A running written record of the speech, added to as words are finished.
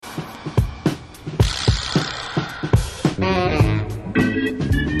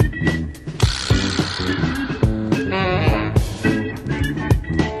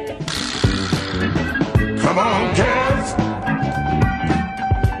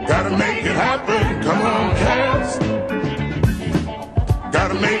Gotta make it happen. Come on, Cavs.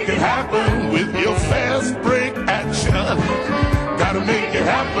 Gotta make it happen with your fast break action. Gotta make it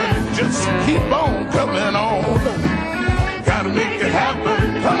happen. Just keep on coming on. Gotta make it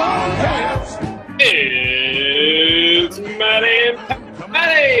happen. Come on, Cavs. It's Matty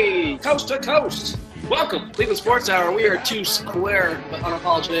Patty, coast to coast. Welcome, Cleveland Sports Hour. We are two square but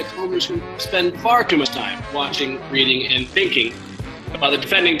unapologetic homers who spend far too much time watching, reading, and thinking about the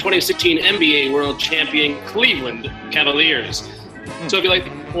defending 2016 NBA World Champion Cleveland Cavaliers. So if you like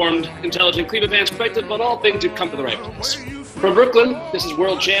the informed, intelligent Cleveland fans' perspective on all things, you've come to the right place. From Brooklyn, this is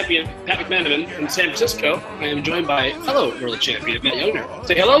world champion Pat McManaman. From San Francisco, I am joined by fellow world champion Matt Youngner.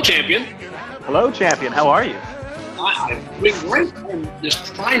 Say hello, champion. Hello, champion. How are you? I'm doing great. I'm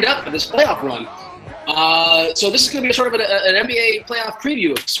just primed up for this playoff run. So this is going to be sort of an NBA playoff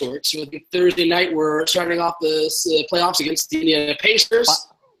preview of sorts. So Thursday night, we're starting off the playoffs against the Indiana Pacers.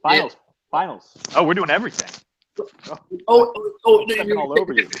 Finals. Oh, we're doing everything. Oh! All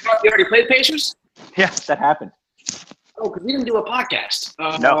over you. You already played Pacers? Yeah, that happened. Oh, because we didn't do a podcast.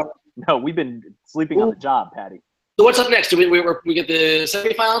 No, we've been sleeping on the job, Patty. So what's up next? Do we get the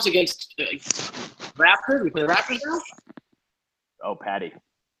semifinals against Raptors? We play the Raptors now? Oh, Patty.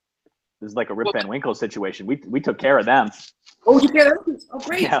 This is like a Rip Van Winkle situation. We took care of them. Oh, you care of them? Oh,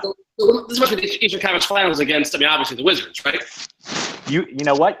 great. Yeah. So this must be the Eastern Conference Finals against, obviously the Wizards, right? You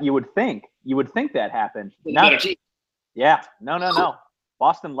know what? You would think that happened. No. Yeah. No.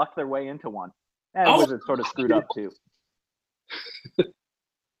 Boston lucked their way into one. And the Wizards sort of screwed up too.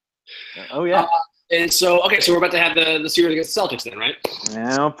 Oh yeah. And so, okay, so we're about to have the series against the Celtics then, right?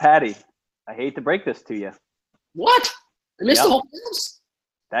 No, Patty. I hate to break this to you. What? I missed the whole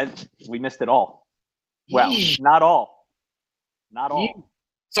thing? We missed it all. Well, not all. Not all.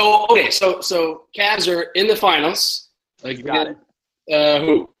 So okay, so Cavs are in the finals. You got it.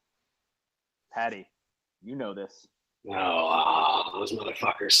 Who? Patty. You know this. Oh, those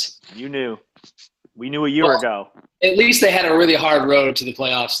motherfuckers. You knew. We knew a year ago. At least they had a really hard road to the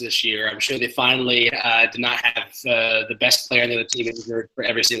playoffs this year. I'm sure they finally did not have the best player on the team injured for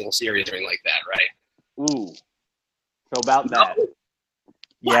every single series or anything like that, right? Ooh. So about that.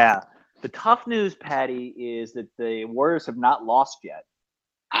 Yeah. The tough news, Patty, is that the Warriors have not lost yet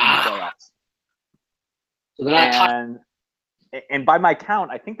in the playoffs. So they're not and by my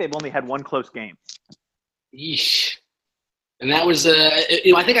count, I think they've only had one close game. Yeesh. And that was,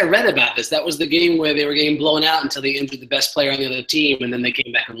 I think I read about this. That was the game where they were getting blown out until they injured the best player on the other team, and then they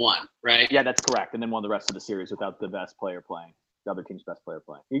came back and won, right? Yeah, that's correct. And then won the rest of the series without the best player playing, the other team's best player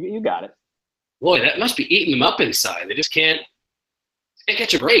playing. You got it. Boy, that must be eating them up inside. They just can't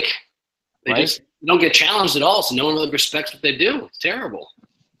catch a break. They just don't get challenged at all, so no one really respects what they do. It's terrible.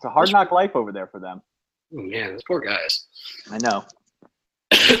 It's a hard knock life over there for them. Oh, man, those poor guys. I know.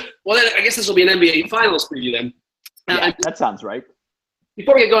 Well, then I guess this will be an NBA Finals preview then. Yeah, that sounds right.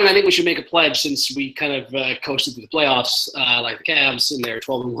 Before we get going, I think we should make a pledge since we kind of coasted through the playoffs like the Cavs and their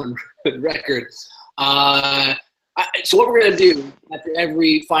 12-1 record. So what we're going to do after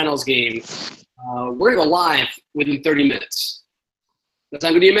every Finals game, we're going to go live within 30 minutes. That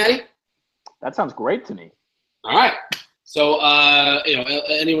sound good to you, Matty? That sounds great to me. All right. So,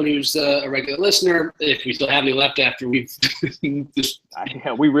 anyone who's a regular listener, if we still have any left after we've just...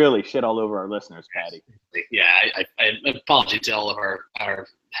 we really shit all over our listeners, Patty. Yeah, I apologize to all of our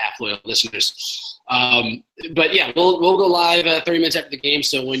half-loyal listeners. But, yeah, we'll go live 30 minutes after the game,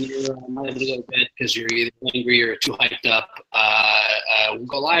 so when you're not able to go to bed because you're either angry or too hyped up, we'll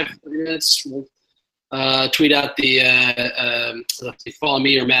go live 30 minutes. We'll tweet out follow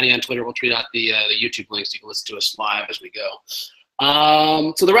me or Matty on Twitter. We'll tweet out the YouTube links so you can listen to us live as we go.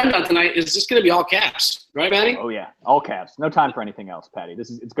 So the rundown tonight is just going to be all Cavs, right, Matty? Oh yeah, all Cavs. No time for anything else, Patty.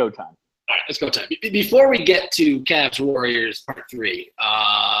 It's go time. All right, let's go time. Before we get to Cavs Warriors Part 3,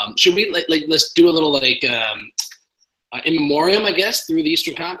 should we let's do a little in memoriam, I guess, through the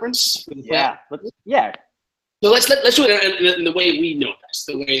Eastern Conference? Yeah. So let's do it in the way we know this,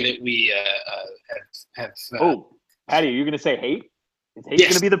 the way that we have. Patty, are you going to say hate? Is hate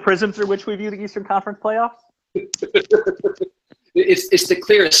going to be the prism through which we view the Eastern Conference playoffs? It's the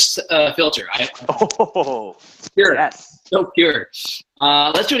clearest filter. Pure. Yes. So pure.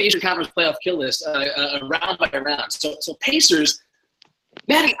 Let's do an Eastern Conference playoff kill list, round by round. So Pacers,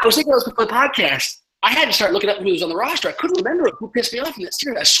 Matty, I was thinking about this before the podcast. I had to start looking up who was on the roster. I couldn't remember who pissed me off in that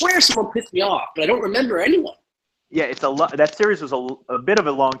series. I swear someone pissed me off, but I don't remember anyone. Yeah, that series was a bit of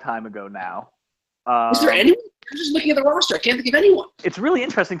a long time ago now. Is there anyone I'm just looking at the roster. I can't think of anyone. It's really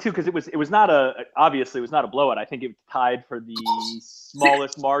interesting too because it was not obviously a blowout. I think it tied for the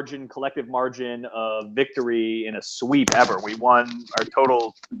smallest collective margin of victory in a sweep ever. We won our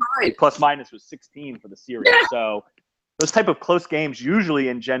total plus minus was 16 for the series. Yeah. So those type of close games usually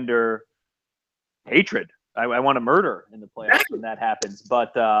engender hatred. I want to murder in the playoffs when that happens.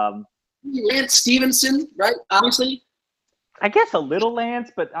 But Lance Stevenson, right? Obviously, I guess a little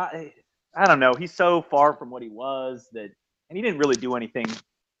Lance, but I don't know. He's so far from what he was and he didn't really do anything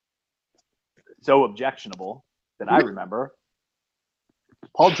so objectionable that I remember.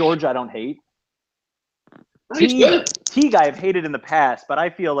 Paul George, I don't hate. Teague, I've hated in the past, but I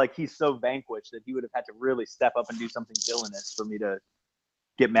feel like he's so vanquished that he would have had to really step up and do something villainous for me to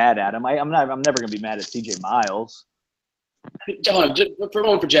get mad at him. I'm never going to be mad at CJ Miles.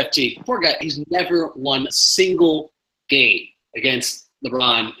 For Jeff Teague, poor guy. He's never won a single game against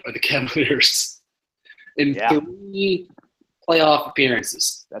LeBron or the Cavaliers in 3 playoff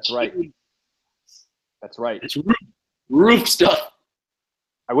appearances. That's right. It's roof stuff.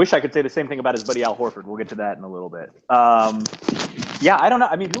 I wish I could say the same thing about his buddy Al Horford. We'll get to that in a little bit. I don't know.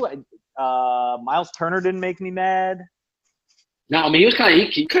 I mean, Miles Turner didn't make me mad. No, I mean,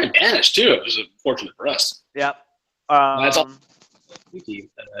 he kind of vanished too. It was unfortunate for us. Yeah. That's all. I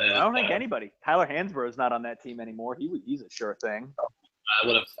don't think anybody. Tyler Hansbrough is not on that team anymore. He's a sure thing. I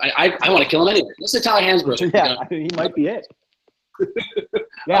would have. I want to kill him anyway. Let's say Tyler Hansbrough. Yeah, he might be it.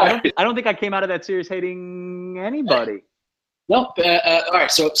 Yeah, I don't think I came out of that series hating anybody. Nope. All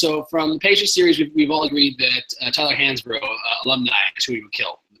right. So from the Pacers series, we've all agreed that Tyler Hansbrough, alumni, is who we would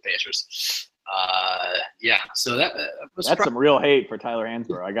kill the Pacers. So that was that's some real hate for Tyler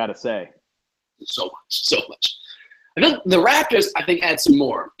Hansbrough, I gotta say. So much. I feel the Raptors, I think, had some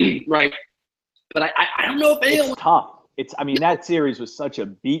more, right? But I don't know if anyone. It's tough. That series was such a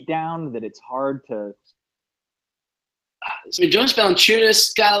beatdown that it's hard to. So Jonas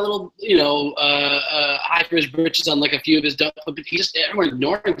Valanciunas got a little, high for his britches on like a few of his dump, but everyone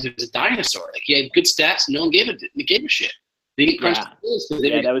ignored him because he was a dinosaur. Like he had good stats, and no one gave a shit.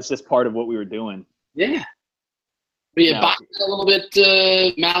 That was just part of what we were doing. Yeah. But Bach a little bit,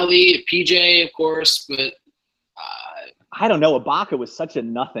 Maui, PJ, of course, but I don't know. Ibaka was such a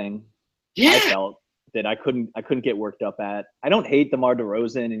nothing. Yeah. I felt that I couldn't get worked up at. I don't hate DeMar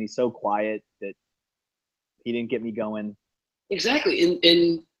DeRozan, and he's so quiet that he didn't get me going. Exactly,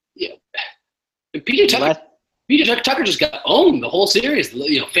 and PJ Tucker just got owned the whole series.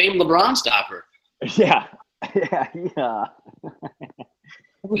 Famed LeBron stopper. Yeah. It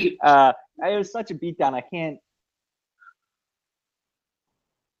was such a beatdown. I can't.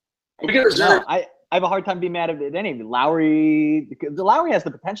 I have a hard time being mad at any of it. Lowry has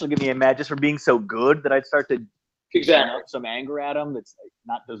the potential to get me mad just for being so good that I'd start to up some anger at him that's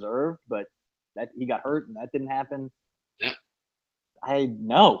not deserved. But that he got hurt and that didn't happen. Yeah. They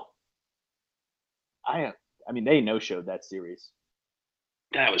no-showed that series.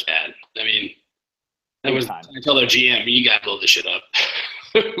 That was bad. I mean, that was time. I tell their GM, you got to blow this shit up.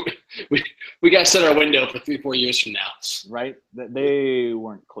 we got to set our window for 3-4 years from now. Right? They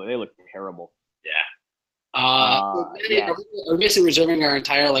weren't clear. They looked terrible. Yeah. Are we basically reserving our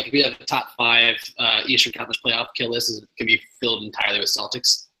entire, if we have the top 5 Eastern Conference playoff kill list, can be filled entirely with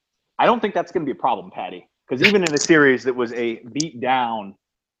Celtics? I don't think that's going to be a problem, Patty. Because even in a series that was a beat down,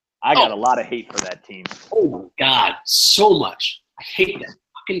 I got a lot of hate for that team. Oh, my God. So much. I hate that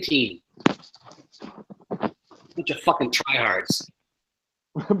fucking team. Bunch of fucking tryhards.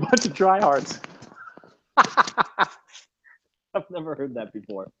 A bunch of tryhards. I've never heard that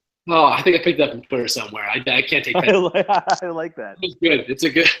before. Oh, I think I picked up on Twitter somewhere. I can't take that. I like that. It's good. It's a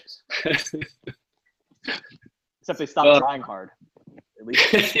good. Except they stopped trying hard. At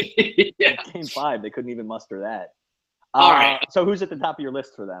least Game 5, they couldn't even muster that. All right. So who's at the top of your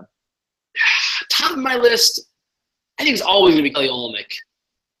list for them? Top of my list, I think it's always going to be Kelly Olynyk.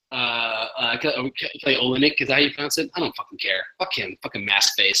 Kelly Olynyk, is that how you pronounce it? I don't fucking care. Fuck him. Fucking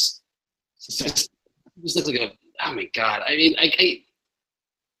mask face. Just looks like a. Oh my God. I mean, I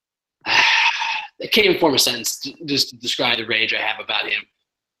can't even form a sentence just to describe the rage I have about him.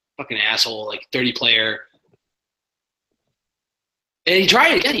 Fucking asshole, 30 player. And he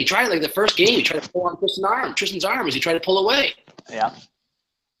tried it again. He tried it the first game. He tried to pull on Tristan's arm as he tried to pull away. Yeah.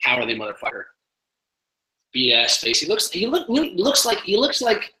 Cowardly motherfucker. BS face. He looks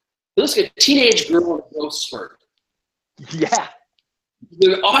like a teenage girl in a growth spurt. Yeah.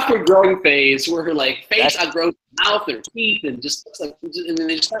 The awkward growing phase where her face outgrows mouth and teeth and just looks and then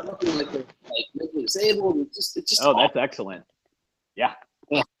they just start looking like they're mentally disabled. It's just that's excellent. Yeah.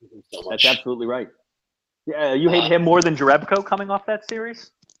 Oh, so that's absolutely right. Yeah, you hate him more than Jerebko coming off that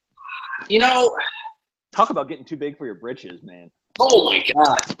series? Tough Talk about getting too big for your britches, man. Oh my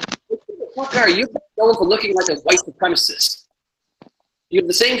God! What are you going for looking like a white supremacist? You have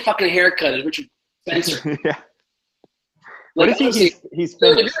the same fucking haircut as Richard Spencer. Yeah. Like, What is he? honestly, He's if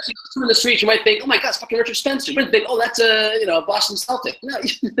finished. you're in the street, you might think, "Oh my God, it's fucking Richard Spencer." You might think, "Oh, that's a Boston Celtic." No,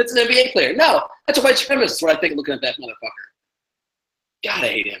 that's an NBA player. No, that's a white supremacist. That's what I think looking at that motherfucker. God, I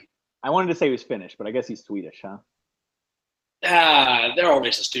hate him. I wanted to say he was Finnish, but I guess he's Swedish, huh? They're all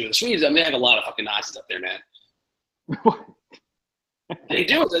racist too. The Swedes, I mean, they have a lot of fucking Nazis up there, man. They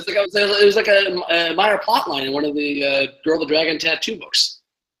do. It was like a minor plot line in one of the Girl with the Dragon Tattoo books.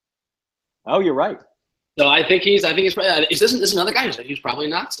 Oh, you're right. So I think he's this is another guy who's probably a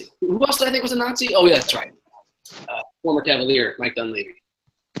Nazi. Who else did I think was a Nazi? Oh yeah, that's right. Former Cavalier, Mike Dunleavy.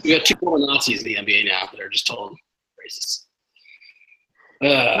 We got two former Nazis in the NBA now that are just total racists.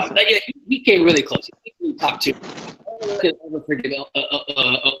 He came really close. He came top two. I could never forgive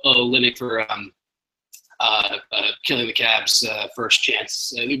Olynyk for killing the Cavs' first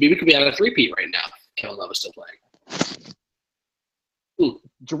chance. We could be out of a three-peat right now. Kevin Love is still playing.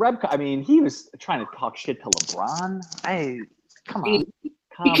 Jerebko, I mean, he was trying to talk shit to LeBron. Come on,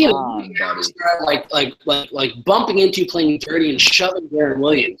 buddy. Like bumping into, playing dirty, and shoving Darren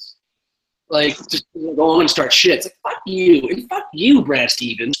Williams. Like, just go on and start shit. It's like, fuck you. And fuck you, Brad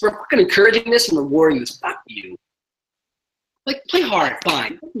Stevens, for fucking encouraging this and rewarding this. Fuck you. Like, play hard,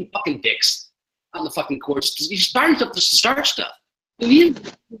 fine. Don't be fucking dicks on the fucking court. You're starting stuff just to start stuff. You need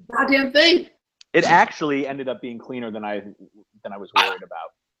the goddamn thing. It actually ended up being cleaner than I was worried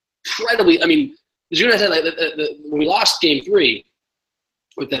about. Incredibly. I mean, as you and I said, like, when we lost Game 3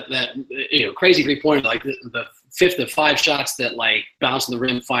 with that crazy 3-pointer, like the fifth of 5 shots that like bounced in the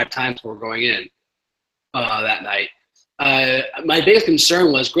rim 5 times before going in that night. My biggest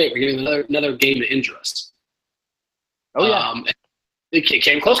concern was, great, we're giving another game to injure us. Oh yeah, it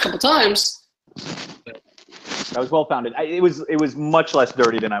came close a couple times. That was well founded. It was much less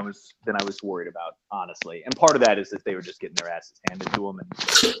dirty than I was worried about, honestly. And part of that is that they were just getting their asses handed to them, and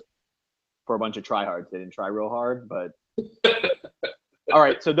for a bunch of tryhards, they didn't try real hard. But all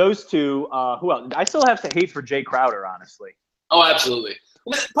right, so those two. Who else? I still have to hate for Jay Crowder, honestly. Oh, absolutely.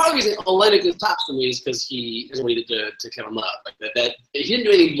 Part of the reason Olynyk is tops for me is because he is what he did to Kevin Love. Like that he didn't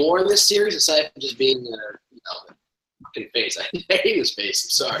do anything more in this series aside from just being fucking face. I hate his face. I'm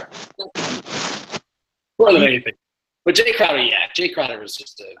sorry. More than anything. But Jay Crowder, yeah. Jay Crowder was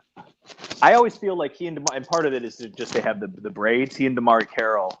just a... I always feel like he and DeMar, and part of it is just they have the braids. He and DeMar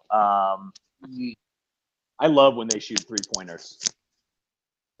Carroll. I love when they shoot 3-pointers.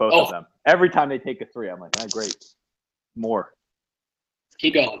 Both of them. Every time they take a 3, I'm like, great. More.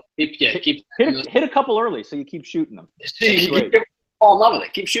 Keep going. Keep hit a couple early so you keep shooting them. Great. Fall in love with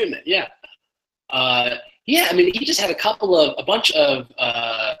it. Keep shooting it. Yeah. Yeah, I mean, he just had a bunch of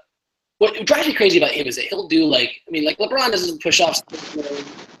what drives me crazy about him is that he'll do like LeBron doesn't push off, with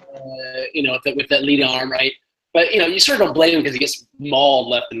that lead arm, right? But you sort of don't blame him because he gets mauled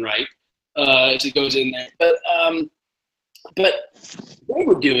left and right as he goes in there. But they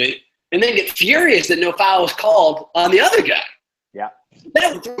would do it and then get furious that no foul was called on the other guy. Yeah.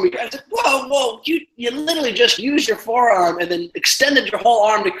 That would throw me. I said, whoa! You literally just used your forearm and then extended your whole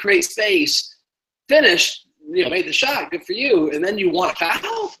arm to create space. Finished, made the shot. Good for you. And then you want a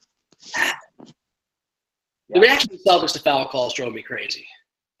foul. The reaction to Celtics to foul calls drove me crazy.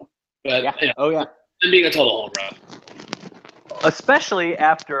 But I'm being a total home run. Especially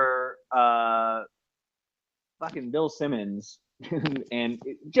after fucking Bill Simmons and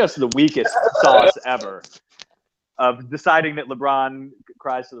just the weakest sauce ever of deciding that LeBron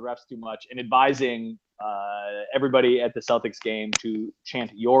cries to the refs too much and advising everybody at the Celtics game to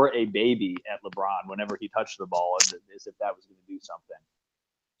chant "You're a baby" at LeBron whenever he touched the ball, as if that was going to do something.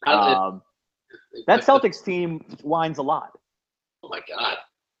 That Celtics team whines a lot. Oh my God!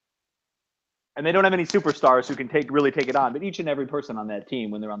 And they don't have any superstars who can really take it on, but each and every person on that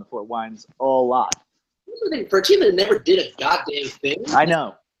team, when they're on the floor, whines a lot. For a team that never did a goddamn thing, I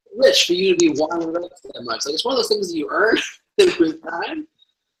know. Rich for you to be whining that much. Like, it's one of those things that you earn with time.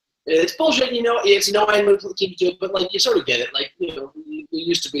 It's bullshit, I know I know the team do it, but like you sort of get it. Like, you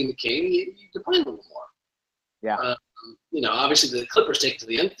used to being the king, you can play a little more. Yeah. Obviously the Clippers take it to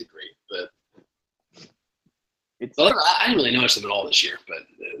the nth degree, but I didn't really notice them at all this year, but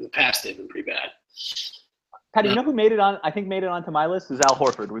in the past they've been pretty bad. Patty, you know who made it on? I think made it onto my list is Al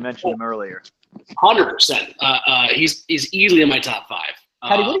Horford. We mentioned him earlier. 100%. He's easily in my top 5.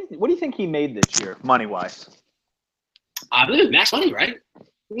 Patty, what do you think he made this year, money wise? I believe it's max money, right?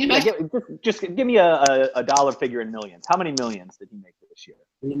 Just give me a dollar figure in millions. How many millions did he make this year?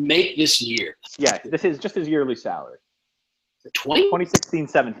 Make this year? Yeah, this is just his yearly salary. 20?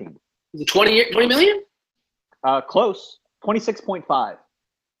 2016-17. Is it 20 million? Close. 26.5.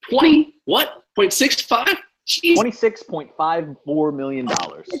 20 what? 0.65? Jeez. $26.54 million.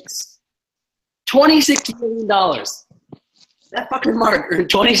 $26 million. That fucking Mark earned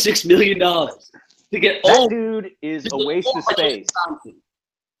 $26 million to get That old. dude is a waste of space.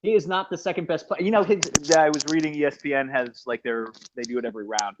 He is not the second best player. You know, I was reading ESPN has like they do it every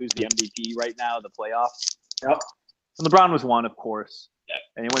round. Who's the MVP right now? The playoffs. Yep. So LeBron was one, of course. Yep.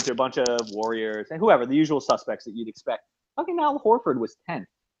 And he went to a bunch of Warriors and whoever, the usual suspects that you'd expect. Fucking Al Horford was 10. I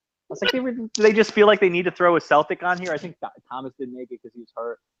was like, do they just feel like they need to throw a Celtic on here? I think Thomas didn't make it because he was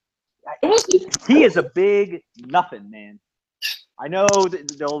hurt. He is a big nothing, man. I know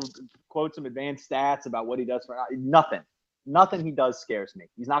that they'll quote some advanced stats about what he does for nothing. Nothing he does scares me.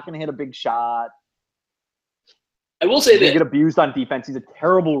 He's not going to hit a big shot. I will say He's that going to get abused on defense. He's a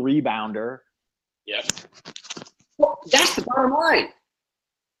terrible rebounder. Yeah. Well, that's the bottom line.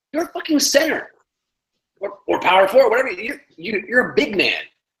 You're a fucking center. Or power forward, whatever. You're a big man.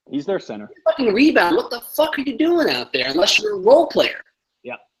 He's their center. You're fucking rebound. What the fuck are you doing out there unless you're a role player?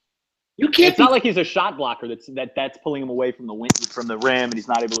 Yeah. You can't. It's not like he's a shot blocker that's pulling him away from the rim and he's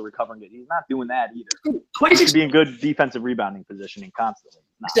not able to recover. He's not doing that either. 26 He should be in good defensive rebounding positioning constantly.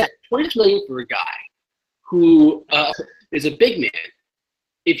 $26 million for a guy who is a big man.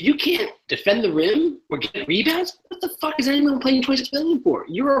 If you can't defend the rim or get rebounds, what the fuck is anyone paying $26 million for?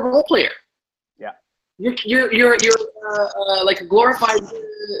 You're a role player. Yeah. You're like a glorified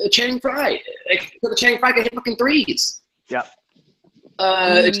Channing Frye. Like, the Channing Frye can hit fucking threes. Yeah.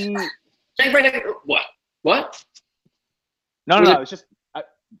 Channing Frye, what? No. I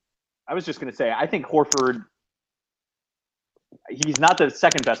was just gonna say. I think Horford. He's not the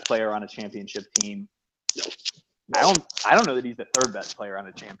second best player on a championship team. No. I don't know that he's the third best player on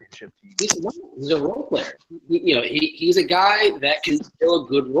a championship team. He's a role player. He's a guy that can fill a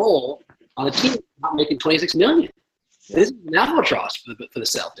good role on a team not making $26 million. This is an albatross for the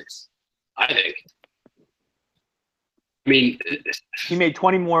Celtics, I think. I mean, he made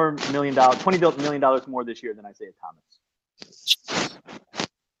 $20 million more this year than Isaiah Thomas.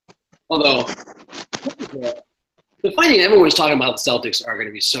 Although the funny thing, everyone's talking about the Celtics are going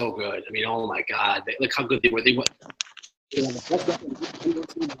to be so good. I mean, oh my God, look how good they were. They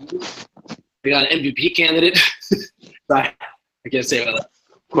got an MVP candidate. I can't say about that.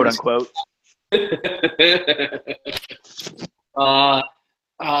 Quote unquote. And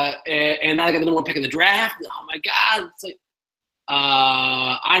now I got the number one pick in the draft. Oh my God! It's like,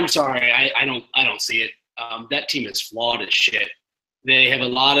 I'm sorry, I don't see it. That team is flawed as shit. They have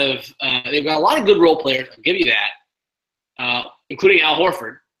they've got a lot of good role players. I'll give you that, including Al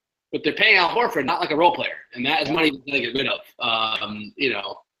Horford. But they're paying Al Horford not like a role player, and that is money they get rid of.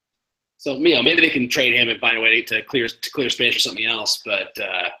 So maybe they can trade him and find a way to clear space or something else. But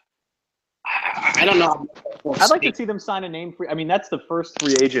I don't know. I'd like to see them sign a name free. I mean, that's the first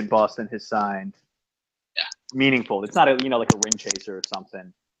free agent Boston has signed. Yeah. Meaningful. It's not like a ring chaser or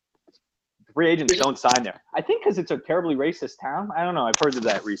something. Free agents don't sign there. I think because it's a terribly racist town. I don't know. I've heard of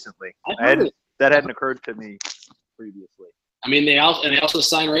that recently. That hadn't occurred to me previously. I mean, they also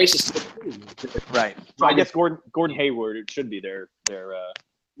sign racists. Right. So I guess Gordon Hayward, it should be their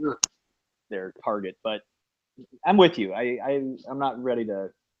target. But I'm with you. I'm not ready to.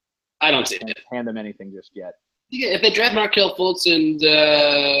 I don't see it. Hand them anything just yet. Yeah, if they draft Markelle Fultz and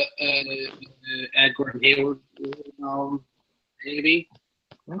add Gordon Hayward, maybe.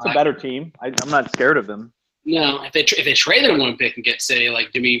 It's a better team. I'm not scared of them. No, if they trade them one pick and get, say,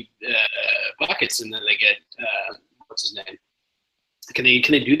 like Jimmy buckets, and then they get what's his name? Can they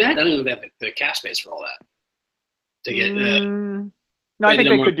do that? I don't know if they have the cap space for all that. To get no, I think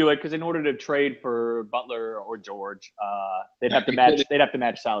they could do it because in order to trade for Butler or George, they'd have to match. They'd have to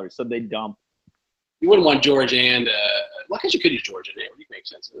match salaries, so they dump. You wouldn't want George and well, I guess you could use George and Hayward. You make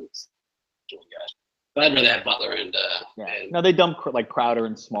sense. It's guys. But I'd rather have Butler and no, they dump like Crowder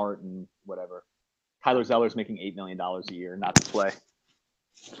and Smart and whatever. Tyler Zeller's making $8 million a year not to play.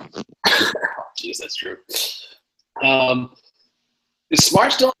 Jeez, that's true. Is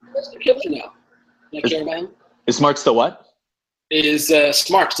Smart still on the killer now? Not care about him? Is Smart still what? Is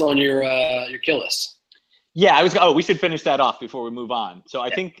Smart still on your kill list? Yeah, we should finish that off before we move on. So I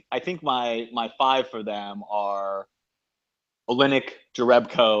think my five for them are Olynyk,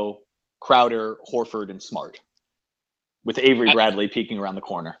 Jerebko, Crowder, Horford, and Smart, with Avery Bradley peeking around the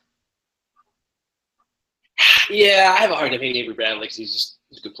corner. Yeah, I have a hard time hating Avery Bradley because he's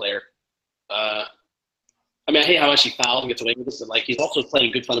a good player. I mean, I hate how much he fouls and gets away with this, but like he's also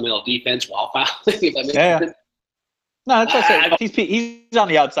playing good fundamental defense while fouling. Yeah. No, that's what I say. He's on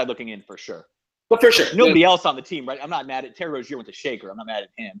the outside looking in for sure. But for sure, nobody else on the team, right? I'm not mad at Terry Rozier with the shaker. I'm not mad at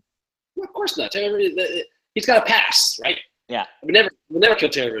him. Well, of course not. he's got a pass, right? Yeah. We never kill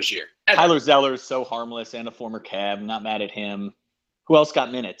Terry Rozier. Tyler Zeller is so harmless and a former Cav. I'm not mad at him. Who else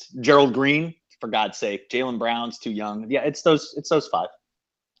got minutes? Gerald Green, for God's sake. Jaylen Brown's too young. Yeah, it's those 5.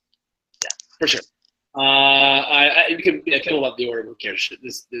 Yeah, for sure. You can kill about the order. Who cares?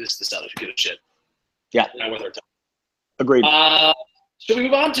 This the Celtics. Who gives a shit? Yeah. Not worth our time. Agreed. Should we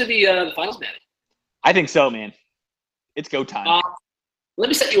move on to the finals, Matty? I think so, man. It's go time. Let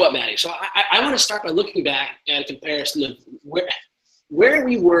me set you up, Matty. So I want to start by looking back at a comparison of where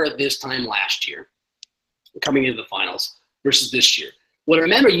we were at this time last year, coming into the finals, versus this year. What I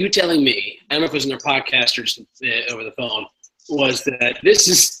remember you telling me, I don't know if it was in their podcast or just over the phone, was that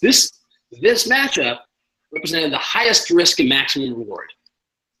this matchup represented the highest risk and maximum reward.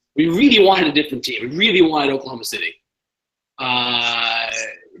 We really wanted a different team. We really wanted Oklahoma City.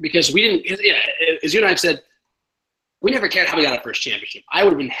 Because we didn't, as you and I have said, we never cared how we got our first championship. I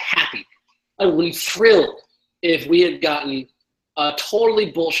would have been happy. I would have been thrilled if we had gotten a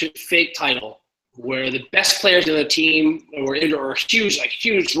totally bullshit fake title where the best players in the team were injured, or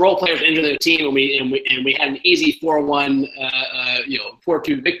huge role players injured the team, and we had an easy 4-1,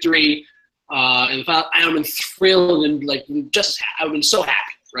 4-2 victory. And the final, I would have been thrilled and I would have been so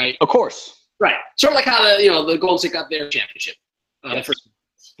happy, right? Of course. Right. Sort of like how the Golden State got their championship. Yes.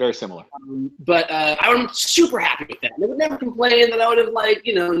 Very similar. But I would have been super happy with that. And I would never complain that I would have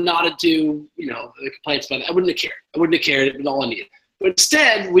nodded to the complaints about it. I wouldn't have cared. I wouldn't have cared. It was all I needed. But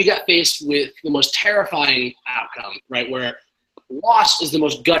instead, we got faced with the most terrifying outcome, right? Where loss is the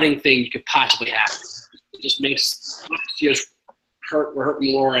most gutting thing you could possibly have. It just makes you hurt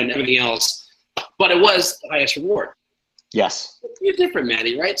more and everything else. But it was the highest reward. Yes. You're different,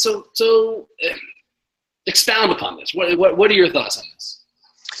 Matty, right? So expound upon this. What are your thoughts on this?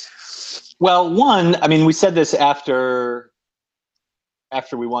 Well, one, I mean, we said this after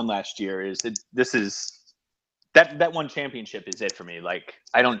we won last year. That one championship is it for me. Like,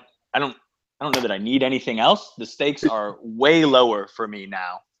 I don't know that I need anything else. The stakes are way lower for me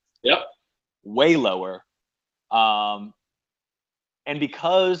now. Yep. Way lower. And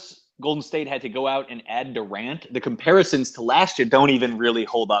because Golden State had to go out and add Durant, the comparisons to last year don't even really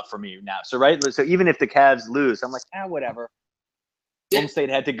hold up for me now. So even if the Cavs lose, I'm like, whatever. Golden State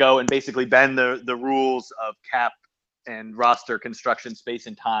had to go and basically bend the rules of cap and roster construction, space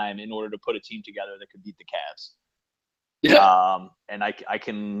and time in order to put a team together that could beat the Cavs. Yeah. And I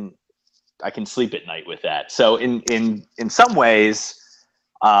can sleep at night with that. So in some ways,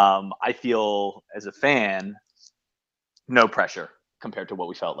 I feel as a fan, no pressure compared to what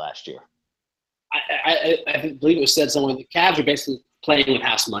we felt last year. I believe it was said somewhere, the Cavs are basically playing with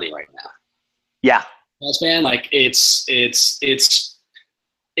house money right now. Yeah. Man, like it's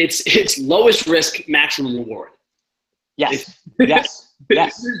lowest risk, maximum reward. Yes. Yes.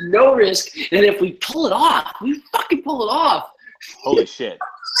 Yes. There's no risk, and if we pull it off, we fucking pull it off. Holy shit!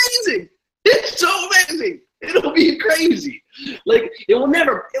 Amazing! It's so amazing. It'll be crazy. Like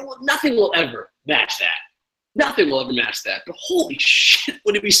nothing will ever match that. Nothing will ever match that. But holy shit,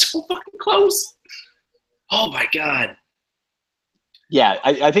 would it be so fucking close? Oh my god. Yeah,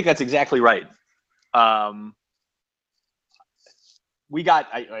 I think that's exactly right. I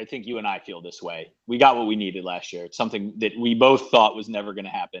think you and I feel this way. We got what we needed last year. It's something that we both thought was never going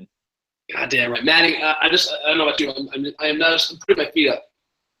to happen. God damn right. Matty, I don't know about you. I'm putting my feet up.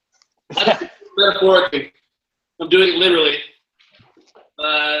 Metaphorically. I'm doing it literally.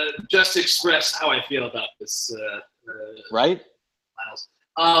 Just to express how I feel about this. Right?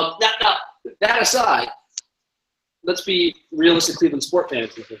 Now, that aside, let's be realistic Cleveland sport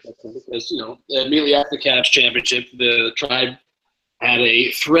fans. Because, immediately after the Cavs championship, the Tribe had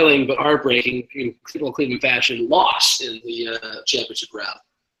a thrilling but heartbreaking, in typical Cleveland fashion, loss in the championship round.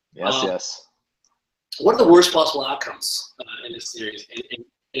 Yes. What are the worst possible outcomes in this series,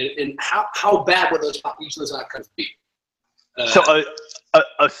 and how bad would each of those outcomes be? So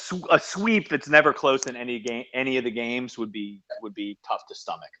a sweep that's never close in any of the games would be tough to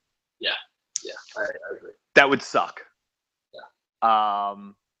stomach. Yeah, I agree. That would suck. Yeah.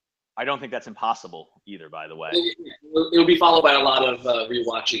 I don't think that's impossible either, by the way. It'll be followed by a lot of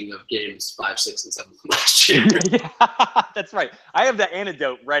rewatching of games 5, 6, and 7 from last year. Yeah, that's right. I have the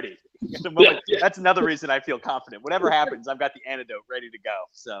antidote ready. At the moment, that's another reason I feel confident. Whatever happens, I've got the antidote ready to go.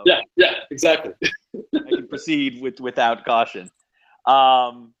 So yeah, exactly. I can proceed without caution.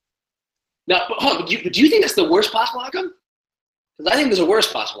 Now, but do you think that's the worst possible outcome? Because I think there's a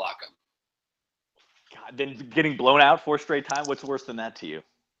worse possible outcome. God, then getting blown out 4 straight times. What's worse than that to you?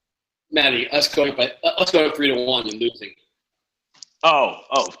 Matty, us going 3-1 and losing. Oh,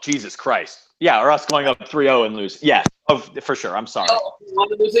 Jesus Christ. Yeah, or us going up 3-0 and lose. Yeah, for sure. I'm sorry.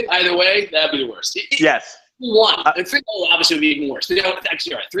 Losing, either way, that'd be the worst. Yes. 3-1. And 3-0 obviously would be even worse. 3-0,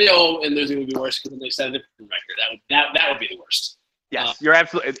 actually, all right. 3-0 and losing would be worse because then they set a different record. That would be the worst. Yes, you're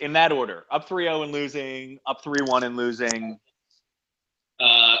absolutely in that order. Up 3-0 and losing, up 3-1 and losing.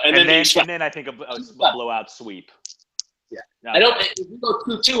 And then I think a blowout sweep. Yeah. No. I don't. If we go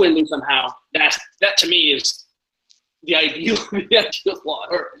 2-2 and lose somehow, that to me is the ideal loss,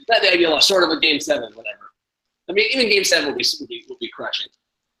 or not the ideal loss, sort of a Game 7, whatever. I mean, even Game 7 would be crushing,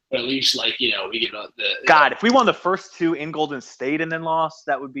 but at least we get the. God, if we won the first 2 in Golden State and then lost,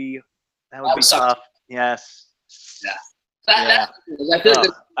 that would be tough. Yes. Yeah.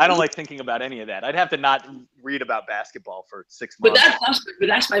 I don't like thinking about any of that. I'd have to not read about basketball for 6 months. But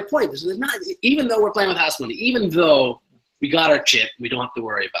that's my point. This is not, even though we're playing with house money, even though we got our chip, we don't have to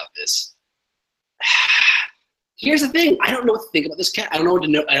worry about this. Here's the thing: I don't know what to think about this cat. I don't know what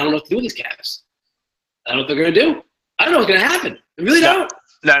to do with these Cavs. I don't know what they're going to do. I don't know what's going to happen. I really don't.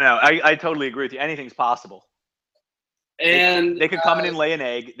 No. I totally agree with you. Anything's possible. And they could come in and lay an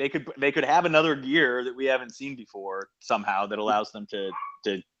egg. They could have another gear that we haven't seen before somehow that allows them to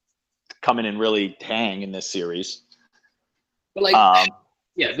come in and really hang in this series. But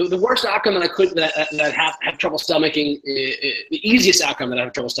the worst outcome that I have trouble stomaching, the easiest outcome that I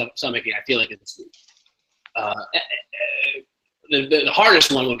have trouble stomaching, I feel like is this week. The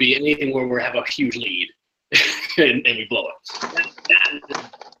hardest one would be anything where we have a huge lead and we blow it.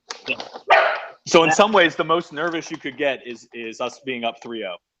 So in some ways, the most nervous you could get is us being up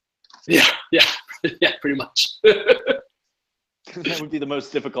 3-0. Yeah, pretty much. That would be the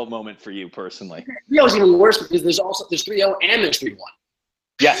most difficult moment for you personally. 3-0 is even worse because there's 3-0 and there's 3-1.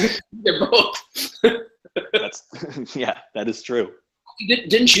 Yeah, they're both. That is true.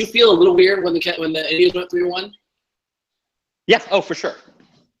 Didn't you feel a little weird when the Indians went 3-1? Yeah. Oh, for sure.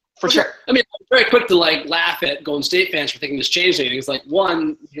 For sure. I mean, I'm very quick to laugh at Golden State fans for thinking this changed anything. It's like,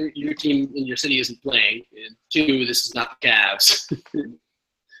 one, your team in your city isn't playing, and 2, this is not the Cavs,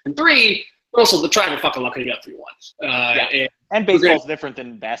 and 3, also the Tribe are fucking lucky to get 3-1. And baseball's different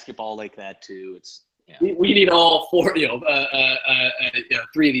than basketball like that too. It's we need all 4, 3 of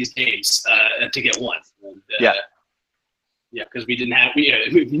these days to get 1. And, because we didn't have we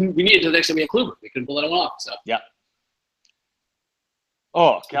needed to the next time we had Kluber. We couldn't pull that one off. So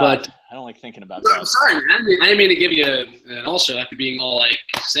Oh God, but, I don't like thinking about that. I'm sorry, man. I didn't mean to give you an ulcer after being all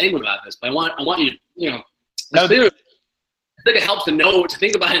sanguine about this, but I want you. I think it helps to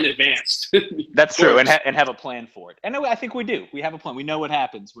think about it in advance. That's true, and have a plan for it. And I think we do. We have a plan. We know what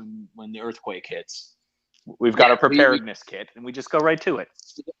happens when the earthquake hits. We've got our preparedness kit, and we just go right to it.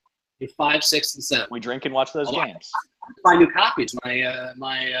 5, 6, and 7. We drink and watch those games. My new copies. My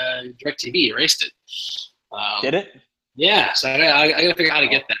DirecTV erased it. Did it? Yeah, so I got to figure out how to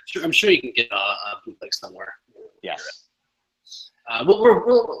get that. I'm sure you can get a bootleg somewhere. Yes.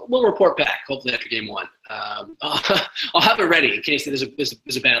 We'll report back. Hopefully after Game 1. I'll have it ready in case there's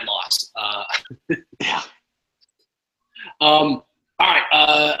a bad loss. Yeah. All right.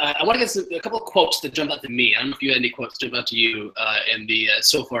 I want to get a couple of quotes that jumped out to me. I don't know if you had any quotes that jumped out to you in the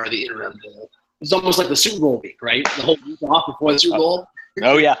so far the interim. It's almost like the Super Bowl week, right? The whole week off before the Super Bowl.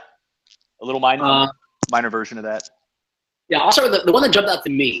 Oh yeah, a little minor version of that. Yeah, I'll start with the one that jumped out to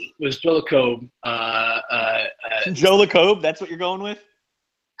me was Joe LaCobe. Joe LaCobe, that's what you're going with?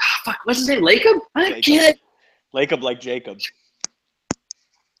 Fuck, what's his name? Lacob? I can't. Lacob like Jacob.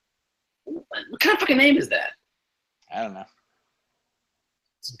 What kind of fucking name is that? I don't know.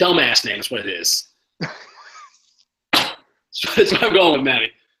 It's a dumbass name. That's what it is. That's what I'm going with,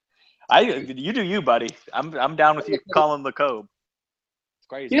 Matty. You do you, buddy. I'm down with you calling LaCobe.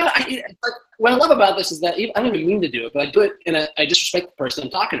 Crazy. What I love about this is that I don't even mean to do it, but I do it and I disrespect the person I'm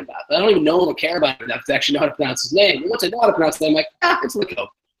talking about. I don't even know or care about it enough to actually know how to pronounce his name. And once I know how to pronounce his name, I'm like, it's LaCobe.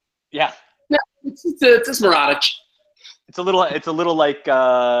 Yeah. No, it's Maratic. It's a little like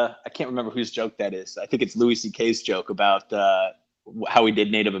I can't remember whose joke that is. I think it's Louis C.K.'s joke about how we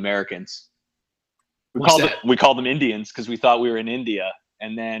did Native Americans. We called them Indians because we thought we were in India,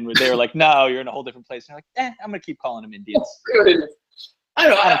 and then they were like, "No, you're in a whole different place." And I'm like, I'm gonna keep calling them Indians. I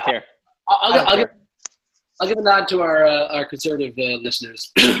don't care. I'll give a nod to our conservative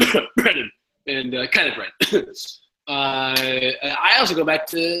listeners, Brendan and kind of Brent. I also go back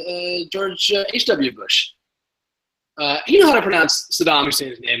to George H.W. Bush. He knew how to pronounce Saddam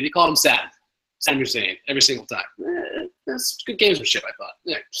Hussein's name, and he called him Saddam Hussein every single time. That's good gamesmanship, I thought.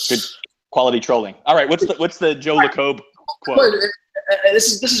 Yeah. Good quality trolling. All right, what's the Joe LaCobe quote?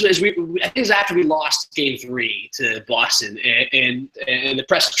 This is I think it's after we lost Game 3 to Boston, and the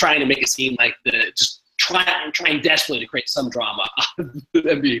press is trying to make it seem like trying desperately to create some drama on the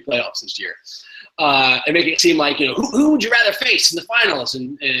NBA playoffs this year, and make it seem like who would you rather face in the finals?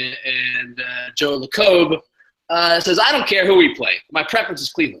 And Joe LaCobe Says, I don't care who we play. My preference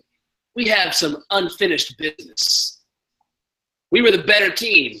is Cleveland. We have some unfinished business. We were the better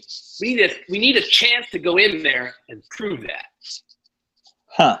team. We need a chance to go in there and prove that.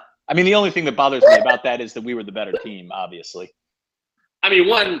 Huh. I mean, the only thing that bothers me about that is that we were the better team, obviously. I mean,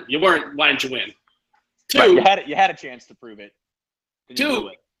 one, you weren't. Why didn't you win? Two, right, you had a chance to prove it.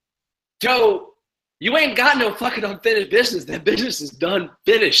 Two, Joe, you ain't got no fucking unfinished business. That business is done,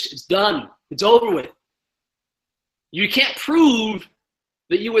 finished. It's done. It's over with. You can't prove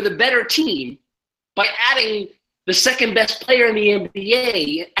that you were the better team by adding the second best player in the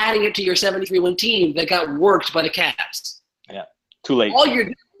NBA, adding it to your 73-win team that got worked by the Cavs. Yeah, too late. All you're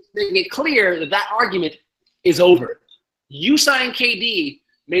doing is making it clear that that argument is over. You signed KD,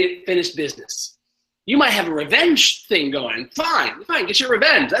 made it finished business. You might have a revenge thing going. Fine, get your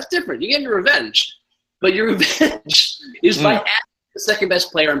revenge. That's different. You get your revenge. But your revenge is by adding the second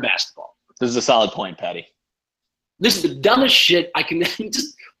best player in basketball. This is a solid point, Patty. This is the dumbest shit I can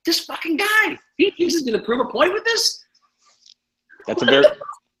 – this fucking guy. He's just going to prove a point with this? That's a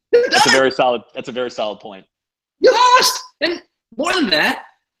very solid point. You lost. And more than that,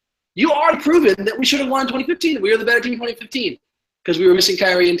 you already proven that we should have won in 2015, that we were the better team in 2015 because we were missing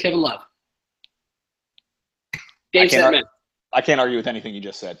Kyrie and Kevin Love. Game, set, man. I can't argue with anything you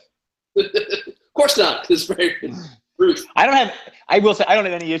just said. Of course not. It's very rude. I will say I don't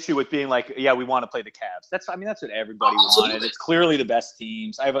have any issue with being like, yeah, we want to play the Cavs. That's what everybody wanted. It's clearly the best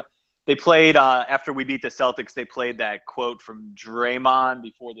teams. They played after we beat the Celtics. They played that quote from Draymond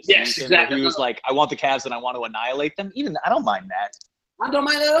before the season. Exactly. Where he was like, "I want the Cavs and I want to annihilate them." Even I don't mind that. I don't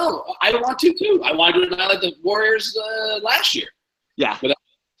mind that at all. I want to too. I wanted to annihilate the Warriors last year. Yeah, but I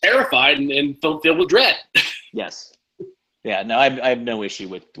was terrified and filled with dread. Yes. Yeah. No, I have no issue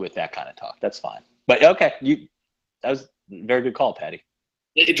with that kind of talk. That's fine. But okay, that was a very good call, Patty.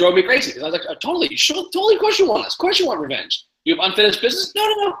 It drove me crazy because I was like, totally, of course you want us. Of course you want revenge. You have unfinished business?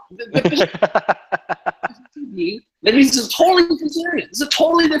 No. That means it's a totally different series. It's a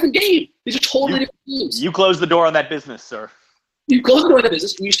totally different game. These are totally different teams. You closed the door on that business, sir. You closed the door on that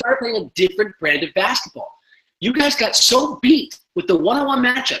business and you started playing a different brand of basketball. You guys got so beat with the one-on-one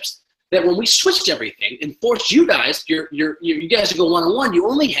matchups that when we switched everything and forced you guys, you guys to go one-on-one, you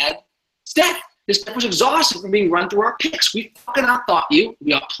only had Steph. This Steph was exhausted from being run through our picks. We fucking outthought you.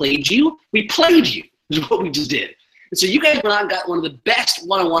 We outplayed you. We played you is what we just did. And so you guys went out and got one of the best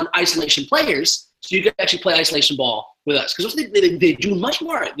one-on-one isolation players, so you could actually play isolation ball with us. Because they do much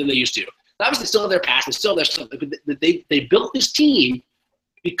more than they used to. Obviously, still have their pass, and still their stuff. But they built this team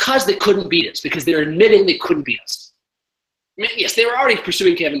because they couldn't beat us, because they're admitting they couldn't beat us. I mean, yes, they were already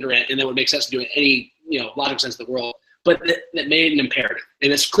pursuing Kevin Durant, and that would make sense to do any logical sense in the world. But that made it an imperative.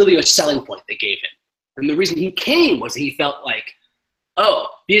 And it's clearly a selling point they gave him. And the reason he came was he felt like, oh,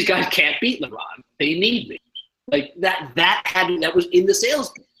 these guys can't beat LeBron. They need me. Like that was in the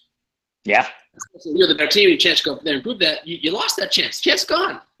sales. Yeah. So you're the better team, you chance to go up there and prove that. You lost that chance. Chance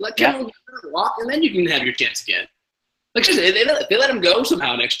gone. Let Kevin walk, and then you can have your chance again. Like if they let him go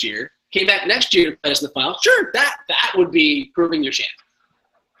somehow next year, came back next year to play us in the final, sure, that would be proving your chance.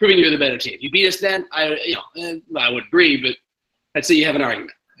 Proving you're the better team. You beat us then, I would agree, but I'd say you have an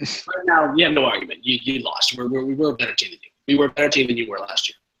argument. Right now, you have no argument. You lost. We were a better team than you. We were a better team than you were last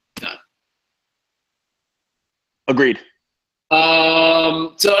year. Done. Agreed.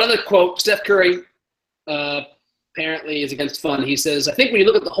 So another quote, Steph Curry apparently is against fun. He says, I think when you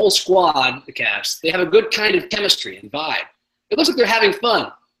look at the whole squad, the Cavs, they have a good kind of chemistry and vibe. It looks like they're having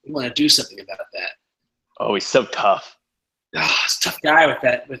fun. We want to do something about that. Oh, he's so tough. Oh, it's a tough guy with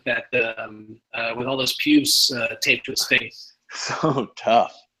all those pubes taped to his face. So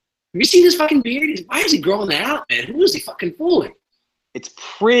tough. Have you seen his fucking beard? Why is he growing that out, man? Who is he fucking fooling? It's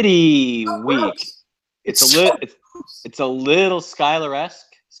pretty weak. It's a little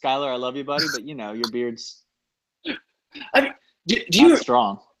Skylar-esque. Skylar, I love you, buddy, but your beard's I mean, do you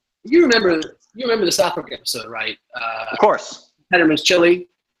strong. You remember the South Park episode, right? Of course. Petterman's Chili.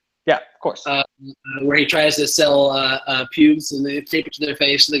 Yeah, of course. Where he tries to sell pubes and they tape it to their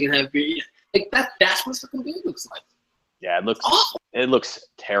face so they can have beard. Like that's what fucking beard looks like. Yeah, it looks awful. It looks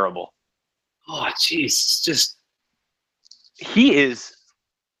terrible. Oh, jeez. It's just he is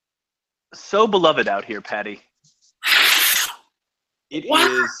so beloved out here, Patty. It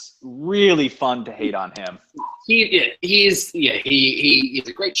is really fun to hate on him. He's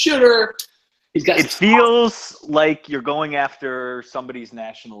a great shooter. He's got. It feels like you're going after somebody's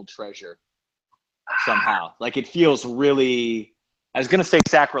national treasure somehow. Like it feels really. I was gonna say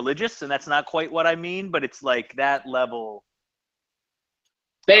sacrilegious, and that's not quite what I mean, but it's like that level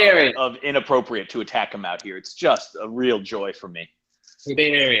Bay Area of inappropriate to attack him out here. It's just a real joy for me. The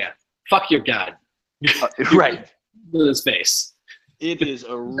Bay Area. Fuck your God. Right. In his face. It is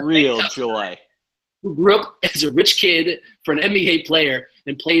a real joy. Who grew up as a rich kid for an NBA player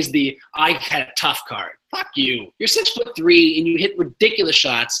and plays the "I had a tough" card. Fuck you. You're 6'3" and you hit ridiculous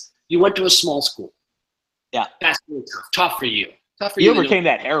shots. You went to a small school. Yeah. That's really tough. Tough for you. Tough for You you. overcame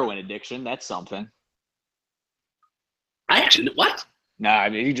that heroin addiction. That's something. I actually what? Nah, I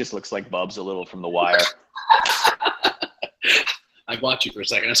mean, he just looks like Bubs a little from The Wire. I watched you for a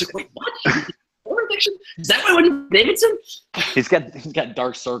second. I was like, wait, what? Heroin addiction? Is that why when Davidson? He's got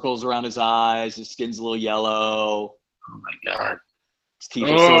dark circles around his eyes. His skin's a little yellow. Oh my god. His teeth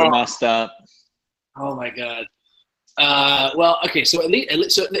are sort of messed up. Oh my god. Well, okay. So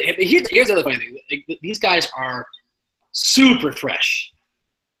here's the other funny thing. Like, these guys are super fresh.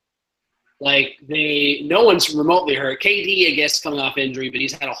 Like no one's remotely hurt. KD, I guess, coming off injury, but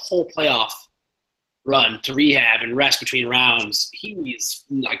he's had a whole playoff run to rehab and rest between rounds. He's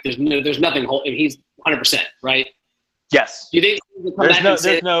like, there's nothing. He's 100%, right? Yes. Do you think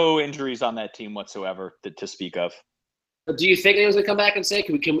There's no injuries on that team whatsoever to speak of. Do you think anyone's gonna come back and say,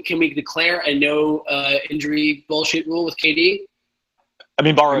 can we declare a no injury bullshit rule with KD? I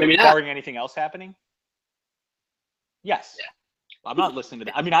mean, barring anything else happening. Yes. Yeah. I'm not listening to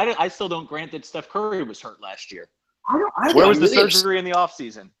that. I mean, I still don't grant that Steph Curry was hurt last year. Where was the surgery in the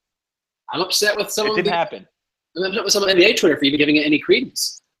offseason? I'm upset with someone. It didn't happen. I'm upset with some NBA Twitter for even giving it any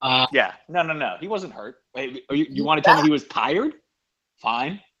credence. Yeah. No. He wasn't hurt. Wait, you want to tell me he was tired?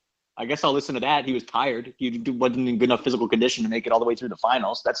 Fine. I guess I'll listen to that. He was tired. He wasn't in good enough physical condition to make it all the way through the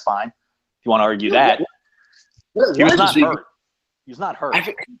finals. That's fine. If you want to argue that. He was not hurt. He's not hurt.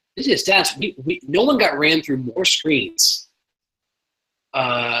 This is stats. No one got ran through more screens in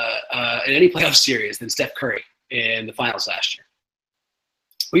any playoff series than Steph Curry in the finals last year.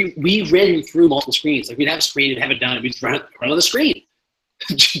 We ran through multiple screens. Like, we'd have a screen and have it done, and we'd run on the screen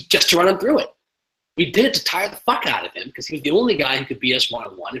just to run him through it. We did it to tire the fuck out of him because he was the only guy who could beat us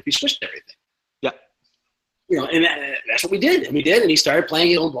one-on-one if we switched everything. Yeah. And that's what we did. And he started playing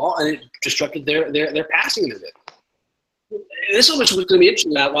his own ball, and it disrupted their passing a bit. This is what's going to be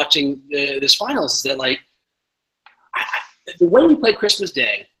interesting about watching this finals is that, like, the way we play Christmas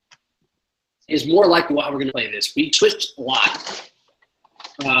Day is more like how we're going to play this. We switched a lot.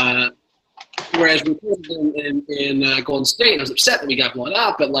 Whereas we played in Golden State, I was upset that we got blown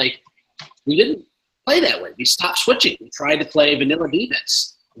out, but, like, we didn't play that way. We stopped switching. We tried to play vanilla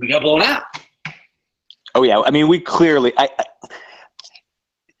defense. We got blown out. Oh yeah, I mean, we clearly.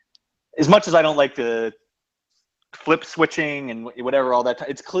 As much as I don't like the flip switching and whatever all that,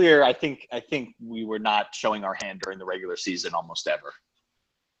 it's clear. I think we were not showing our hand during the regular season almost ever.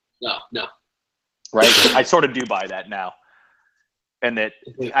 No. Right, I sort of do buy that now, and that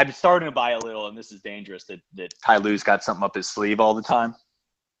I'm starting to buy a little. And this is dangerous. That Ty Lue's got something up his sleeve all the time.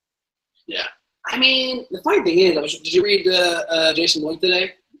 Yeah. I mean, the funny thing is, did you read Jason Lloyd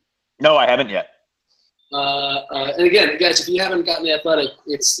today? No, I haven't yet. And again, guys, if you haven't gotten The Athletic,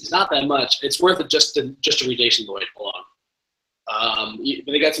 it's not that much. It's worth it just to read Jason Lloyd alone.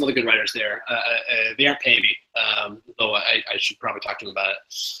 But they got some other good writers there. They aren't paying me, though I should probably talk to them about it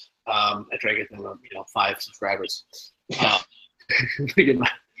after I get them 5 subscribers. Get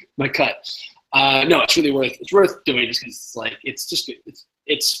my cut. No, it's really worth doing just because it's like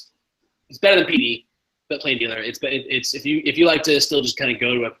it's better than PD, but plain dealer. It's if you like to still just kind of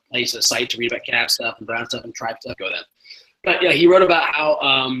go to a site to read about Cavs stuff and Brown stuff and Tribe stuff, go then. But yeah, he wrote about how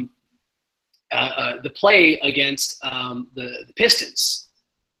the play against the Pistons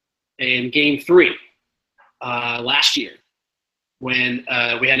in Game 3 last year, when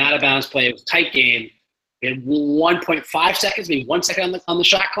we had an out of bounds play. It was a tight game. We had 1.5 seconds, maybe 1 second on the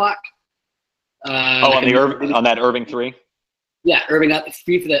shot clock. On that Irving 3. Yeah, Irving got the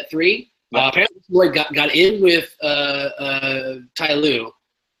free for that 3. Apparently, Lloyd got in with Ty Lue.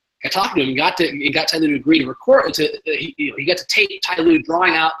 I talked to him. Got Ty Lue to agree to record. He got to tape Ty Lue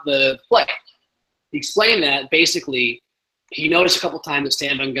drawing out the play. He explained that basically he noticed a couple times that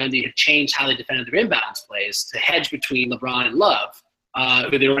Stan Van Gundy had changed how they defended their inbounds plays to hedge between LeBron and Love,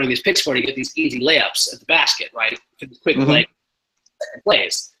 who they were running these picks for to get these easy layups at the basket, right? For the quick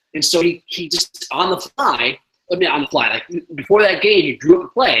plays. And so he just on the fly, like before that game, he drew up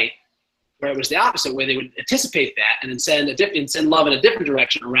a play where it was the opposite, where they would anticipate that and then send Love in a different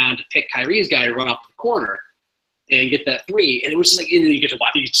direction around to pick Kyrie's guy to run off the corner and get that 3. And it was just like, and then you get to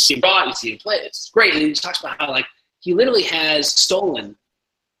watch, you see him draw, you see him play. It's great. And he just talks about how, like, he literally has stolen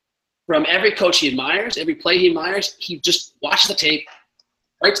from every coach he admires, every play he admires. He just watches the tape,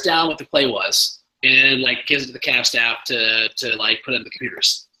 writes down what the play was, and like gives it to the Cavs staff to like put in the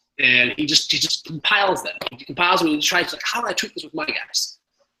computers. And he just compiles them. He compiles them and he tries to, like, how do I tweak this with my guys?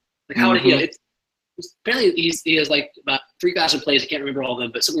 Like, how would he? apparently he has like about 3,000 plays. I can't remember all of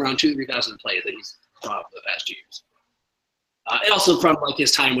them, but somewhere around 2,000 to 3,000 plays that he's drawn for the past 2 years. And also from like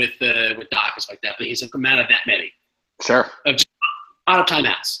his time with Doc and stuff like that. But he's come out of that many. Sure. Of just out of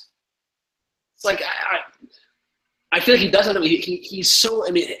timeouts. It's like I feel like he doesn't. He's so.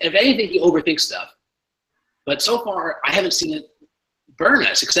 I mean, if anything, he overthinks stuff. But so far, I haven't seen it burn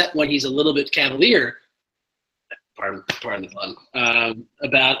us, except when he's a little bit cavalier. Pardon the pun.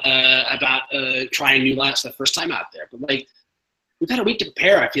 About trying new lines the first time out there. But like, we've had a week to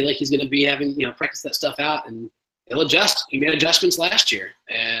prepare. I feel like he's going to be having practice that stuff out, and he'll adjust. He made adjustments last year,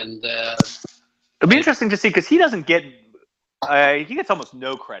 and it'll be interesting to see because he doesn't get. He gets almost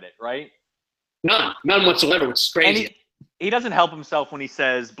no credit, right? None whatsoever, which is crazy. And he doesn't help himself when he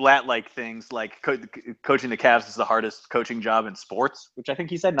says Blatt-like things like coaching the Cavs is the hardest coaching job in sports, which I think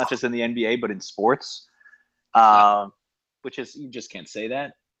he said not just in the NBA but in sports, which is you just can't say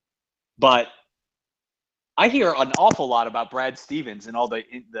that. But I hear an awful lot about Brad Stevens and all the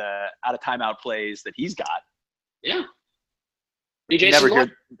out of timeout plays that he's got. Yeah.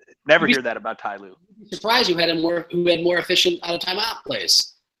 Never hear that about Ty Lue. Surprised who had more efficient out of timeout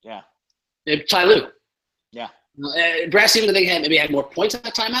plays. Yeah. Ty Lue. Yeah. Brad Stevens, I think, maybe had more points out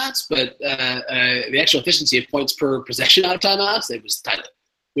of timeouts, but the actual efficiency of points per possession out of timeouts, it was Ty Lue,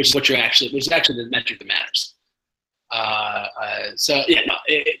 which is actually the metric that matters. I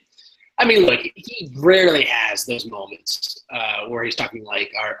mean, look, he rarely has those moments where he's talking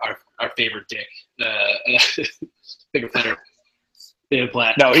like our favorite dick, bigger player.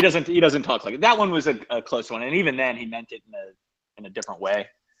 No, he doesn't talk like it. That one was a close one, and even then, he meant it in a different way.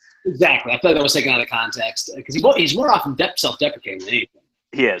 Exactly. I thought that was taken out of context because he's more often self-deprecating than anything.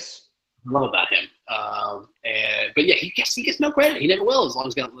 He is. I love about him. But yeah, he gets no credit. He never will as long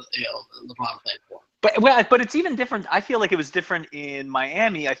as he's got LeBron playing for him. But it's even different. I feel like it was different in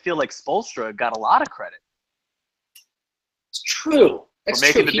Miami. I feel like Spoelstra got a lot of credit. It's true. For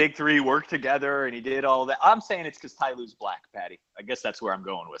making the big three work together, and he did all that. I'm saying it's because Ty Lue's black, Patty. I guess that's where I'm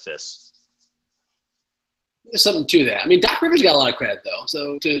going with this. There's something to that. I mean, Doc Rivers got a lot of credit, though,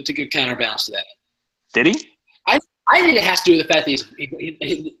 so to give counterbalance to that. Did he? I think it has to do with the fact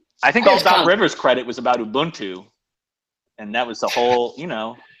that I think all Doc Rivers' credit was about Ubuntu, and that was the whole,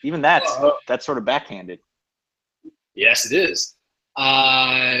 even that's sort of backhanded. Yes, it is. But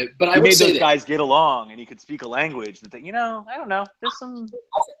I would made say those guys get along, and he could speak a language that, I don't know. There's some.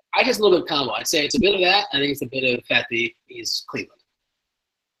 I guess a little bit of combo. I'd say it's a bit of that. I think it's a bit of the fact that he's Cleveland.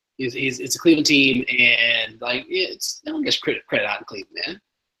 It's a Cleveland team, and like no one gets credit out in Cleveland, man.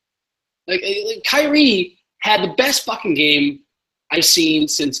 Like Kyrie had the best fucking game I've seen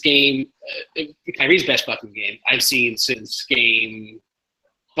since Kyrie's best fucking game I've seen since game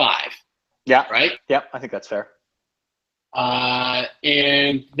 5. Yeah. Right. Yep. I think that's fair.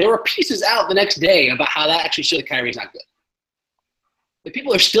 And there were pieces out the next day about how that actually showed that Kyrie's not good. The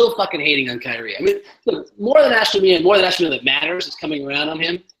people are still fucking hating on Kyrie. I mean, look, more than national media that matters is coming around on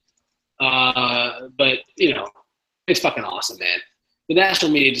him. But it's fucking awesome, man. The national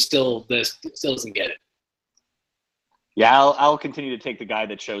media just still doesn't get it. Yeah, I'll continue to take the guy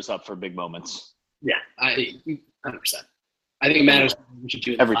that shows up for big moments. Yeah, 100%. I think it matters what you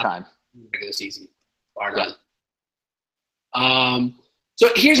do every time. Regular season, bar none. So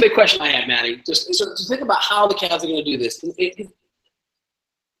here's the big question I have, Matty. Just think about how the Cavs are going to do this.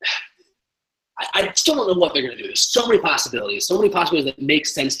 I still don't know what they're going to do. There's so many possibilities that make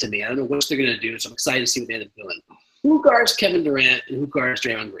sense to me. I don't know what they're going to do, so I'm excited to see what they end up doing. Who guards Kevin Durant and who guards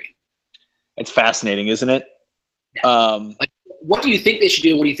Draymond Green? It's fascinating, isn't it? Yeah. What do you think they should do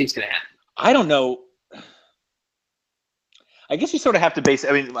and what do you think is going to happen? I don't know. I guess you sort of have to base –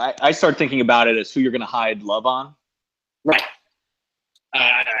 I mean, I start thinking about it as who you're going to hide Love on. Right.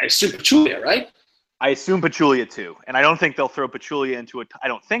 I assume Pachulia, right? I assume Pachulia too, and I don't think they'll throw Pachulia into I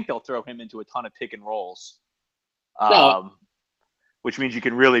don't think they'll throw him into a ton of pick and rolls, which means you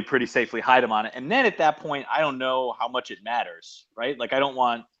can really pretty safely hide him on it. And then at that point, I don't know how much it matters, right? Like I don't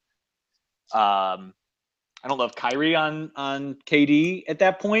love Kyrie on KD at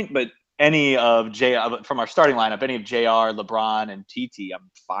that point, but any of from our starting lineup, any of JR, LeBron, and TT,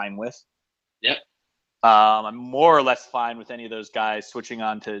 I'm fine with. Yep. I'm more or less fine with any of those guys switching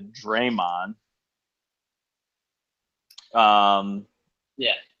on to Draymond.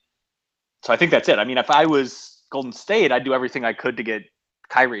 Yeah. So I think that's it. I mean, if I was Golden State, I'd do everything I could to get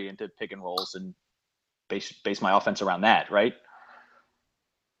Kyrie into pick and rolls and base my offense around that, right?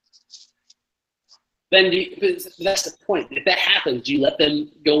 Then that's the point. If that happens, do you let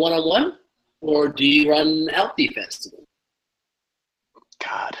them go one-on-one or do you run out defense to them?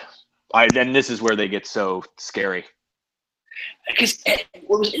 God. Then this is where they get so scary. Because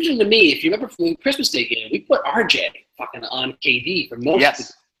what was interesting to me, if you remember from the Christmas Day game, we put RJ fucking on KD for most of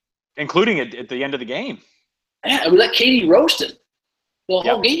the including at the end of the game. Yeah, we let KD roast him the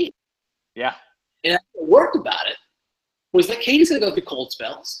whole game. Yeah. And what worked about it was that KD's going to go through cold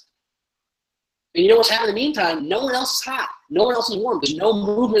spells. And you know what's happening in the meantime? No one else is hot. No one else is warm. There's no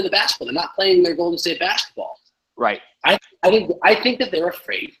movement in the basketball. They're not playing their Golden State basketball. Right. I think that they're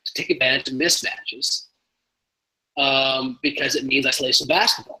afraid to take advantage of mismatches because it means isolation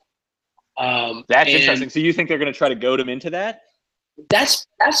basketball. That's interesting. So you think they're going to try to goad him into that? That's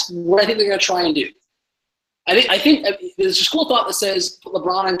what I think they're going to try and do. I think there's a school of thought that says put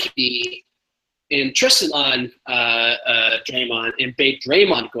LeBron on KD and Tristan on Draymond and bait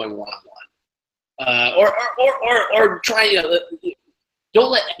Draymond going one-on-one, or try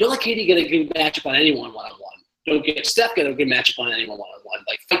don't let KD get a good matchup on anyone one-on-one. Don't get Steph get a good matchup on anyone one-on-one.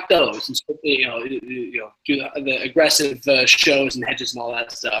 Like fight those and do the aggressive shows and hedges and all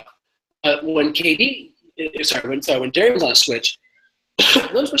that stuff. But when when Draymond's on a switch,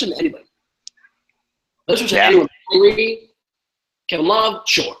 don't switch him to anybody. Let's switch to anyone. Kevin Love,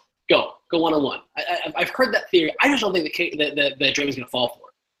 sure, go one-on-one. I've heard that theory. I just don't think that Draymond's going to fall for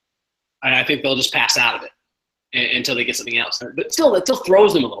it. I think they'll just pass out of it until they get something else. But still, it still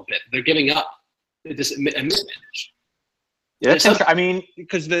throws them a little bit. They're giving up this mismatch. Yeah, that's interesting. I mean,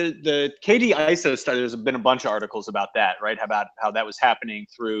 because the KD ISO study, there's been a bunch of articles about that, right? About how that was happening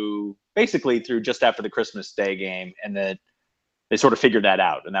through just after the Christmas Day game, and that they sort of figured that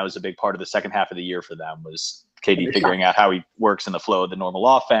out, and that was a big part of the second half of the year for them was KD figuring out how he works in the flow of the normal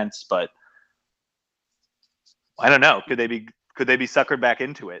offense. But I don't know. Could they be suckered back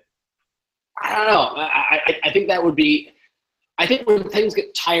into it? I don't know. I think that would be. I think when things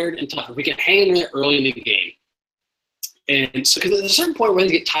get tired and tough, if we can hang in there early in the game, and so because there's a certain point where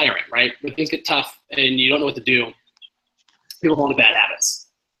things get tiring, right? When things get tough and you don't know what to do, people fall into bad habits.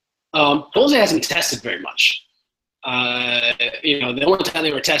 Golden State hasn't been tested very much. The only time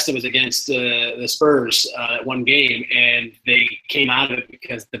they were tested was against the Spurs one game, and they came out of it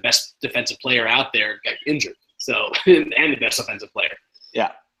because the best defensive player out there got injured. So, and the best offensive player.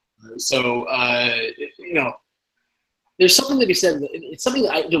 Yeah. So, there's something to be said. It's something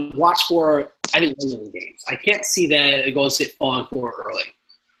that I to watch for. I think in games, I can't see that Golden State falling for early.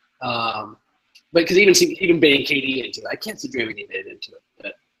 But because even baiting KD into it, I can't see Draymond getting baited into it.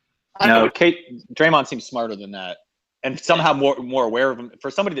 But Draymond seems smarter than that. And somehow more aware of him. For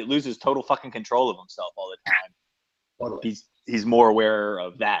somebody that loses total fucking control of himself all the time, totally. He's more aware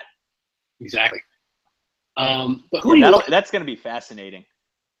of that. Exactly. But who do you? That's going to be fascinating.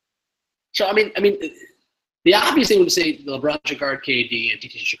 So I mean, the obvious thing would say LeBron should guard KD and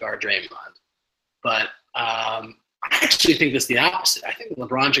TT should guard Draymond, but I actually think that's the opposite. I think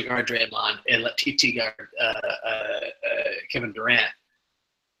LeBron should guard Draymond and let TT guard Kevin Durant.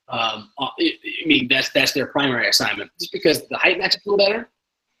 I mean, that's their primary assignment, just because the height matchup a little better.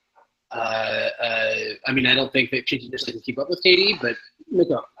 I mean, I don't think that TT just can keep up with KD, but make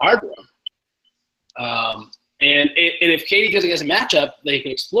a hard one. And if KD goes against a matchup they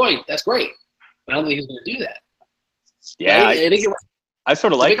can exploit, that's great. But I don't think he's going to do that. Yeah, I think I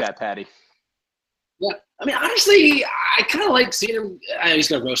sort of like that, Patty. Yeah, I mean, honestly, I kind of like seeing him. I know he's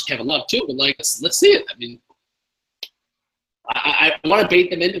going to roast Kevin Love too, but like, let's see it. I mean, I want to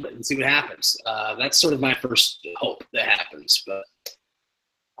bait them into it and see what happens. That's sort of my first hope that happens, but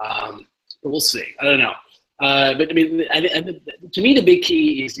we'll see. I don't know. But I mean, to me, the big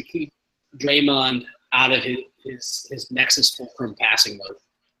key is to keep Draymond out of his nexus from passing mode.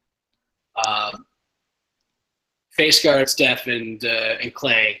 Face guard Steph and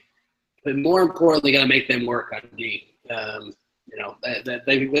Clay, but more importantly, got to make them work on D. Those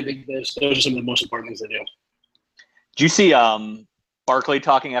are some of the most important things to do. Did you see Barkley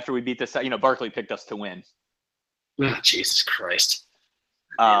talking after we beat this? Barkley picked us to win. Oh, Jesus Christ!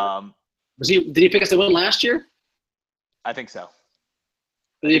 Did he pick us to win last year? I think so.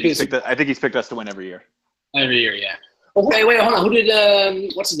 I think he's picked us to win every year. Every year, yeah. Oh, wait, hold on. Who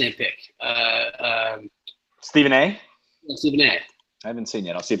did what's his name pick? Stephen A. Yeah, Stephen A. I haven't seen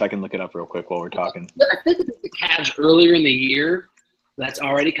yet. I'll see if I can look it up real quick while we're talking. I think if the Cavs earlier in the year, that's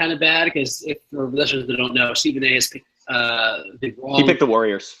already kind of bad because if for listeners that don't know, Stephen A. has picked the wrong. He picked the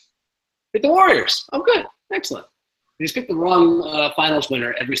Warriors. Picked the Warriors. Oh, good, excellent. He's picked the wrong finals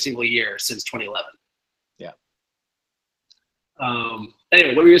winner every single year since 2011. Yeah.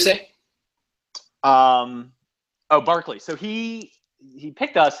 Anyway, what were you gonna say? Barkley. So he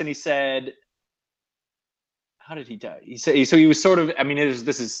picked us, and he said, how did he die? He said so. He was sort of. I mean,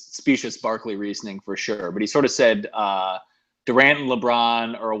 this is specious Barkley reasoning for sure, but he sort of said Durant and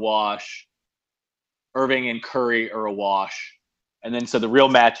LeBron are a wash. Irving and Curry are a wash. And then so the real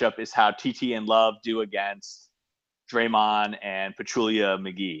matchup is how TT and Love do against Draymond and Pachulia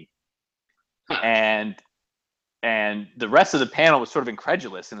McGee. And the rest of the panel was sort of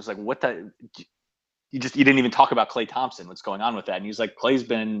incredulous and was like, what the you didn't even talk about Klay Thompson. What's going on with that? And he's like, Klay's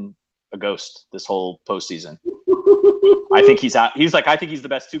been a ghost this whole postseason. I think he's out. He's like, I think he's the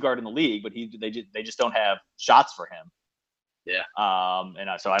best two guard in the league, but they just don't have shots for him. Yeah.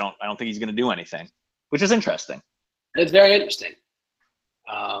 So I don't think he's going to do anything, which is interesting. It's very interesting.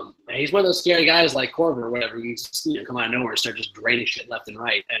 He's one of those scary guys like Korver or whatever. He's come out of nowhere and start just draining shit left and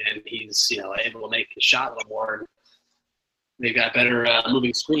right, and he's able to make his shot a little more. They've got better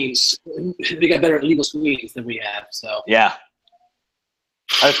moving screens. They got better illegal screens than we have. So yeah.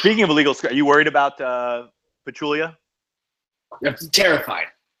 Speaking of illegal screens, are you worried about Pachulia? I'm terrified.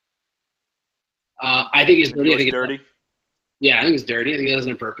 I think he's dirty. I think it's dirty. Yeah, I think he's dirty. I think he does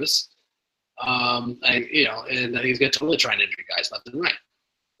it on purpose. And I think he's going to totally try and injure guys left and right.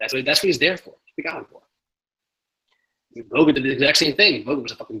 That's what he's there for. He got him for. Bogut did the exact same thing. Bogut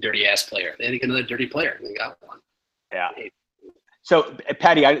was a fucking dirty ass player. They had to get another dirty player, and they got one. Yeah. So,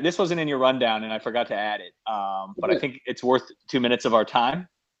 Patty, this wasn't in your rundown, and I forgot to add it. But I think it's worth 2 minutes of our time,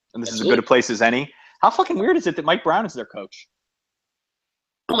 and this is as good a place as any. How fucking weird is it that Mike Brown is their coach?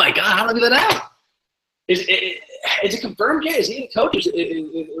 Oh my God! How did I do that out? Is it confirmed yet? Is he the coach?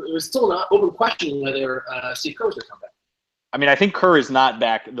 It was still an open question whether Steve Kerr was going to come back. I mean, I think Kerr is not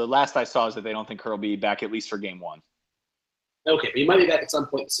back. The last I saw is that they don't think Kerr will be back at least for game one. Okay, but he might be back at some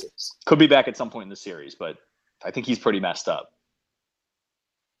point in the series. Could be back at some point in the series, but I think he's pretty messed up.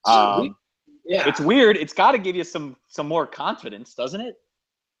 Yeah, it's weird. It's got to give you some more confidence, doesn't it?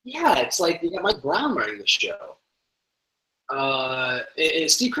 Yeah, it's like you got Mike Brown running the show.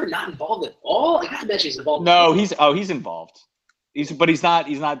 Is Steve Kerr not involved at all? I gotta imagine he's involved. No, he's involved. But he's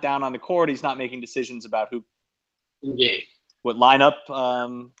not down on the court. He's not making decisions about who in game, what lineup,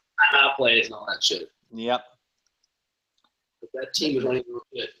 lineup plays and all that shit. Yep. But that team is running real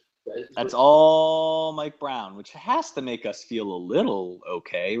good. Right? That's all Mike Brown, which has to make us feel a little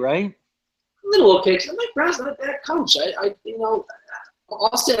okay, right? A little okay, because Mike Brown's not a bad coach.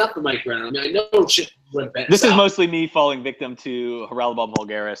 I'll stand up for Mike Brown. I mean, I know shit went bad. This is mostly me falling victim to Haralabal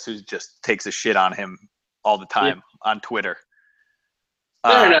Vulgaris, who just takes a shit on him all the time on Twitter.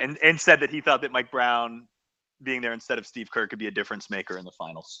 And said that he thought that Mike Brown being there instead of Steve Kerr could be a difference maker in the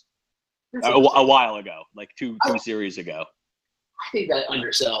finals. A while ago, like two series ago. I think that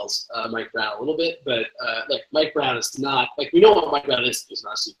undersells Mike Brown a little bit, but Mike Brown is not we know what Mike Brown is. He's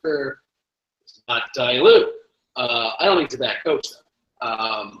not Steve Kerr. He's not Lou. I don't think he's a bad coach though.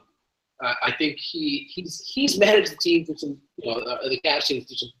 I think he's managed the team through some the Cavs team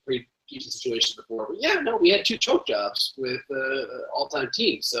through some pretty decent situations before. But we had 2 choke jobs with all-time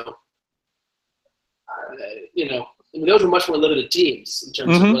teams, so those were much more limited tems in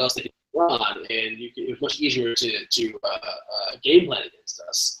terms of what else they could run, and it was much easier to game plan against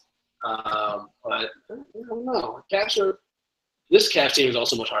us. But I don't know. This Cavs team is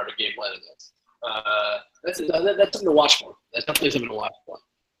also much harder to game plan against. That's something to watch for. That's definitely something to watch for.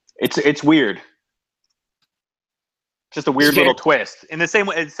 It's weird. Just a weird little twist. In the same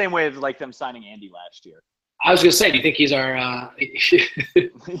way as like them signing Andy last year. I was gonna say, do you think he's our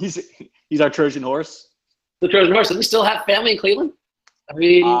he's our Trojan horse? The Trojan horse. Does he still have family in Cleveland? I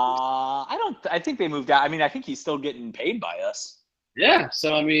mean, I think they moved out. I mean, I think he's still getting paid by us. Yeah.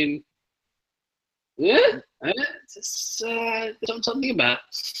 So I mean, it's something about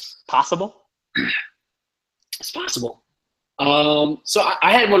possible. It's possible. So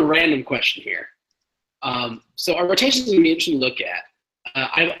I had one random question here. So our rotation is going to be interesting to look at.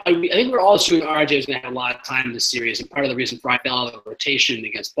 I think we're all assuming RJ is going to have a lot of time in this series, and part of the reason for I fell out of the rotation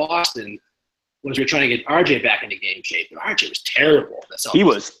against Boston was we were trying to get RJ back into game shape. But RJ was terrible. He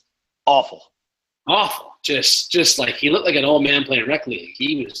was awful. Awful. Just like he looked like an old man playing rec league.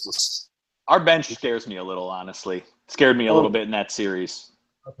 He was just. Our bench scares me a little, honestly. Scared me a little bit in that series.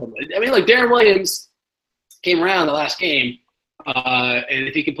 I mean, like Darren Williams came around the last game, and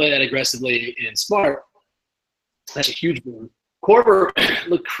if he can play that aggressively and smart, that's a huge boon. Korver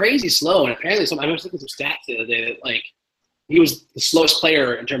looked crazy slow, and apparently I was looking at some stats the other day that like he was the slowest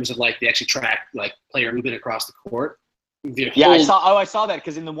player in terms of like the actually track like player moving across the court. I saw that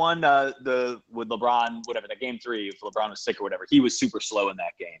because in the one with LeBron, whatever, that game 3, if LeBron was sick or whatever, he was super slow in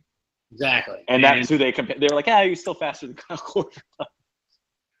that game. Exactly, and that's who they compare. They were like, he's still faster than Kyle Korver.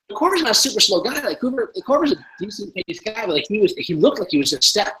 Korver's not a super slow guy. Like Korver's a decent paced guy, but like he looked like he was a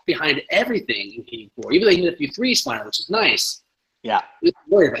step behind everything in Game 4. Even though he hit a few threes finally, which is nice. Yeah, We didn't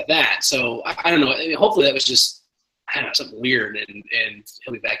worry about that. So I don't know. I mean, hopefully that was just I don't know, something weird, and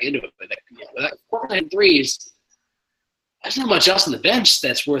he'll be back into it. But with 4 threes, there's not much else on the bench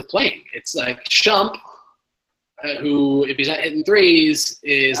that's worth playing. It's like Shump, who, if he's not hitting threes,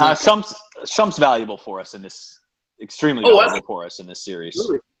 is Shump's valuable for us in this. Extremely valuable for us in this series.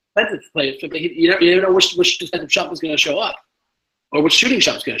 Defensive play. You never know which defensive Shump is going to show up, or which shooting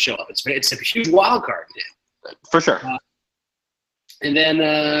Shump is going to show up. It's a huge wild card. For sure. And then,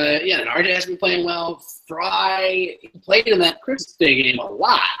 and RJ has been playing well. Fry played in that Chris Day game a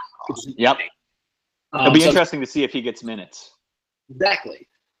lot. Yep. It'll be interesting to see if he gets minutes. Exactly.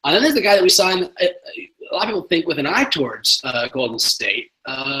 And then there's the guy that we signed. A lot of people think with an eye towards Golden State,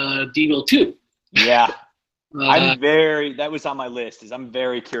 D-Will too. Yeah. That was on my list. I'm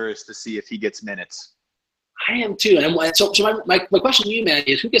very curious to see if he gets minutes. I am too. And so my question to you,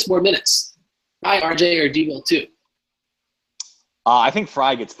 Matty, is who gets more minutes? Fry, RJ, or D-Will too? I think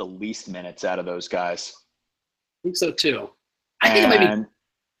Fry gets the least minutes out of those guys. I think so too. I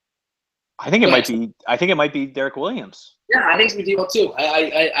think it might be Derek Williams. Yeah, I think it's D-Will too.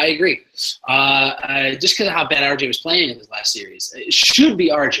 I agree. Just because of how bad RJ was playing in this last series, it should be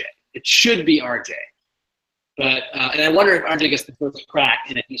RJ. But and I wonder if RJ gets the first crack,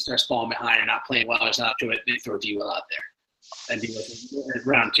 and if he starts falling behind and not playing well, it's not up to it. They throw D-Will out there, and D-Will in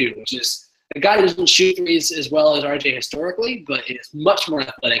round 2, which is a guy who doesn't shoot threes as well as RJ historically, but is much more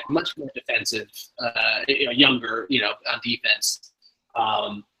athletic, much more defensive, younger, on defense.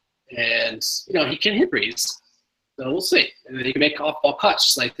 And he can hit threes. So we'll see. And then he can make off-ball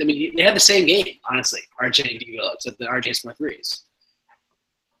cuts. They have the same game, honestly, RJ and D-Will, except that RJ has more threes.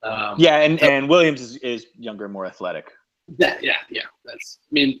 And Williams is younger and more athletic. Yeah. That's.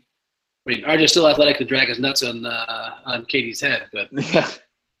 RJ's still athletic to drag his nuts on Katie's head, but.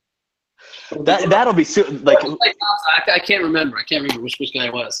 That'll be I can't remember. Which guy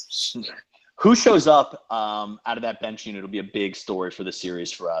it was. Who shows up out of that bench unit will be a big story for the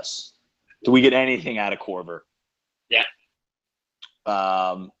series for us. Do we get anything out of Korver? Yeah.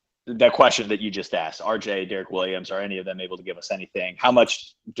 That question that you just asked, RJ, Derek Williams, are any of them able to give us anything? How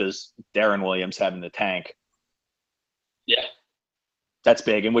much does Darren Williams have in the tank? Yeah. That's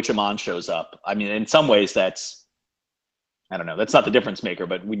big. And which Amon shows up. In some ways I don't know. That's not the difference maker,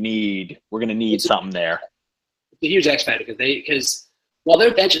 but we're going to need something there. It's a huge X factor because while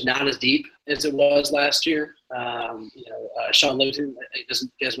their bench is not as deep as it was last year, Sean Livingston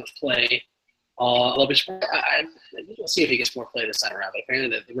doesn't get as much play. We'll see if he gets more play this time around. But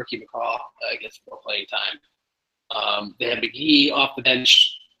apparently, the rookie McCaw gets more playing time. They have McGee off the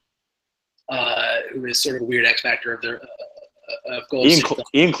bench, who is sort of a weird X factor of their goals.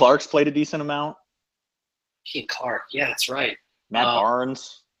 Ian Clark's played a decent amount. Ian Clark, yeah, that's right. Matt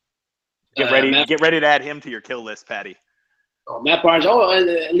Barnes. Get ready to add him to your kill list, Patty. Oh, Matt Barnes.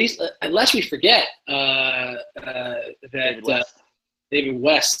 At least unless we forget that David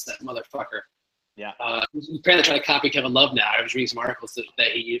West, that motherfucker. Yeah. He's apparently trying to copy Kevin Love now. I was reading some articles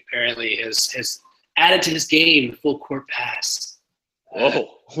that he apparently has added to his game the full court pass.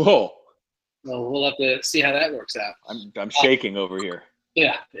 Whoa. So we'll have to see how that works out. I'm shaking over here.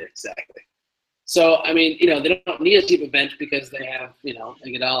 Yeah, exactly. So, they don't need a deep bench because they have,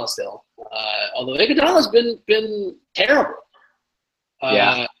 Iguodala still. Although Iguodala's been terrible.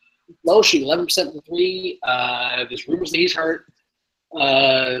 Low shoot, 11% from 3. There's rumors that he's hurt.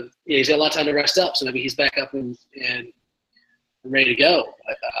 He's got a lot of time to rest up, so maybe he's back up and ready to go.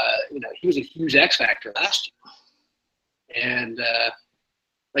 He was a huge X factor last year. And,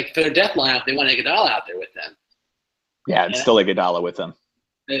 for their depth lineup, they want Iguodala out there with them. Yeah, and still Iguodala with them.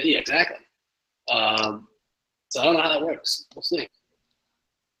 Yeah, exactly. So I don't know how that works. We'll see.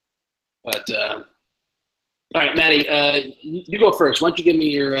 But all right, Matty, you go first. Why don't you give me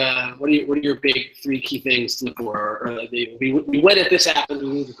your what are your big 3 key things to look for? Or we win if this happens. We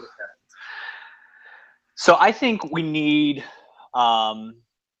lose if this happens. So I think we need. I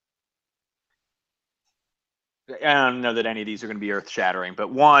don't know that any of these are going to be earth shattering, but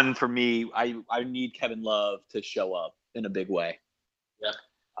one for me, I need Kevin Love to show up in a big way.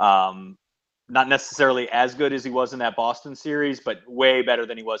 Yeah. Not necessarily as good as he was in that Boston series, but way better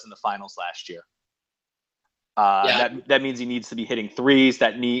than he was in the finals last year. That means he needs to be hitting threes.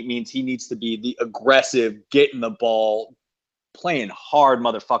 That means he needs to be the aggressive, getting the ball, playing hard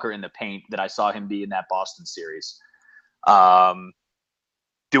motherfucker in the paint that I saw him be in that Boston series.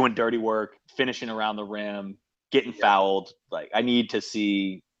 Doing dirty work, finishing around the rim, getting fouled. I need to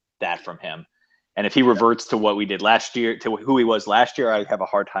see that from him. And if he reverts to what we did last year, to who he was last year, I have a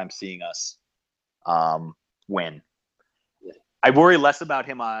hard time seeing us win. I worry less about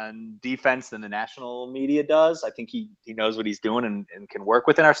him on defense than the national media does. I think he knows what he's doing and can work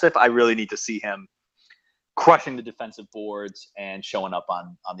within our stuff. I really need to see him crushing the defensive boards and showing up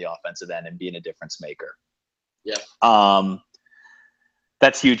on the offensive end and being a difference maker. Yeah.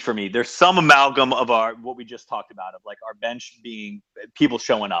 That's huge for me. There's some amalgam of what we just talked about, of like our bench being people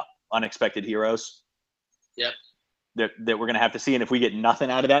showing up, unexpected heroes. Yep. That we're gonna have to see, and if we get nothing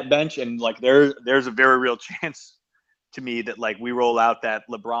out of that bench, and like there's a very real chance to me that like we roll out that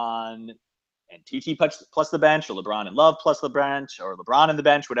LeBron and TT plus the bench, or LeBron and Love plus the bench, or LeBron and the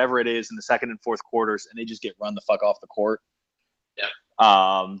bench, whatever it is, in the second and fourth quarters, and they just get run the fuck off the court. Yeah.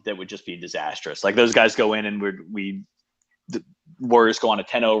 That would just be disastrous. Like those guys go in and the Warriors go on a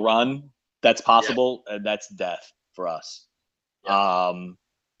 10-0 run. That's possible. And that's death for us. Yeah.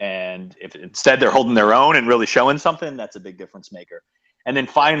 And if instead they're holding their own and really showing something, that's a big difference maker. And then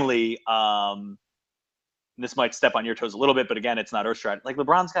finally, this might step on your toes a little bit, but again, it's not earth-shattering. Like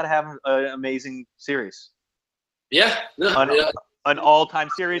LeBron's got to have an amazing series. Yeah. An all-time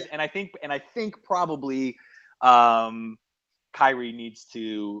series. And I think probably Kyrie needs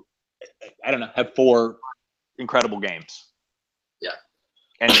to, I don't know, have 4 incredible games. Yeah.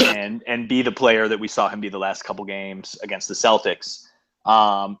 And be the player that we saw him be the last couple games against the Celtics.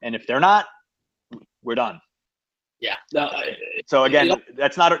 And if they're not, we're done. Yeah. So again,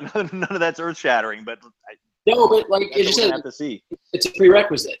 that's not none of that's earth shattering, but like you just said, have to see. It's a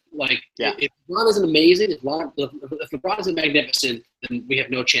prerequisite. Like yeah. If LeBron isn't amazing, if LeBron isn't magnificent, then we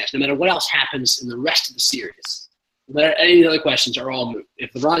have no chance. No matter what else happens in the rest of the series, no matter any of the other questions are all moot.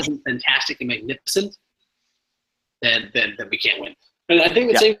 If LeBron isn't fantastic and magnificent, then we can't win. And I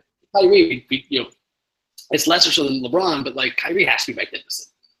think the same Kyrie, it's lesser so than LeBron, but like Kyrie has to be magnificent.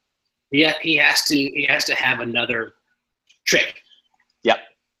 He has to have another trick. Yep.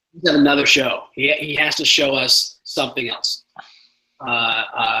 He has to have another show. He has to show us something else.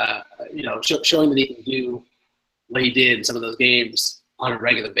 Showing that he can do what he did in some of those games on a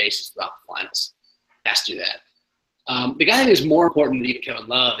regular basis throughout the finals. He has to do that. The guy that is more important than even Kevin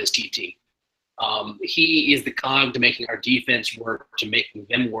Love is TT. He is the cog to making our defense work, to making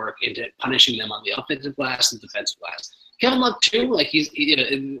them work, and to punishing them on the offensive glass and defensive glass. Kevin Love too, like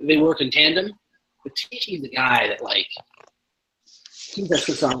they work in tandem. But TT's the guy that like he's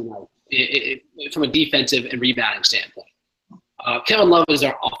just on from a defensive and rebounding standpoint. Kevin Love is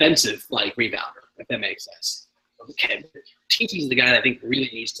our offensive like rebounder, if that makes sense. Okay, TT's the guy that I think really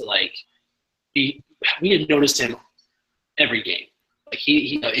needs to like be. We need to notice him every game. Like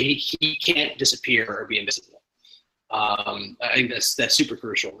he can't disappear or be invisible. I think that's super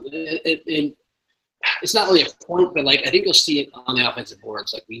crucial. And it's not really a point, but like I think you'll see it on the offensive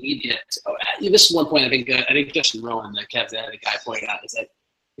boards. Like we need to get. This is one point I think Justin Rowan, the Cavs guy, pointed out, is that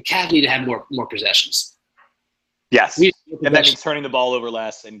the Cavs need to have more possessions. Yes, and that means turning the ball over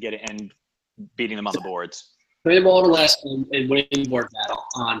less and beating them on the boards. Turning the ball over less and winning the board battle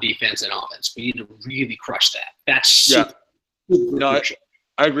on defense and offense. We need to really crush that. That's super. No,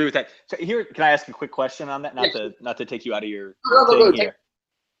 I agree with that. So here, can I ask a quick question on that? Not to take you out of your thing here,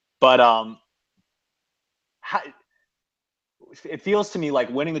 but it feels to me like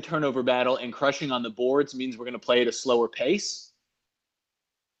winning the turnover battle and crushing on the boards means we're going to play at a slower pace.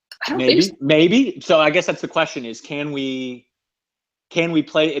 I don't think so. Maybe. So I guess that's the question: is can we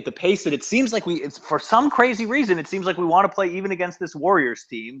play at the pace that it seems like it's for some crazy reason it seems like we want to play even against this Warriors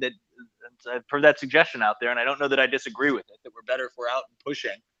team that. I've heard that suggestion out there, and I don't know that I disagree with it, that we're better if we're out and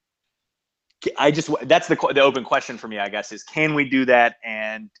pushing. That's the open question for me, I guess, is can we do that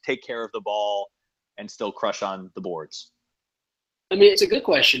and take care of the ball and still crush on the boards? I mean, it's a good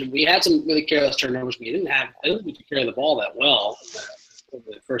question. We had some really careless turnovers. I don't think we could carry the ball that well over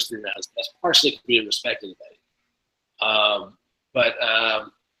the first 3 rounds. That's partially because we didn't respect anybody. But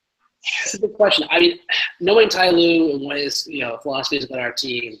it's a good question. I mean, knowing Ty Lue and what his philosophy is about our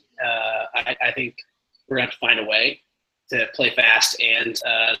team, I think we're going to have to find a way to play fast and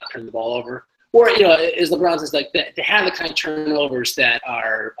turn the ball over. Or, as LeBron says, like to have the kind of turnovers that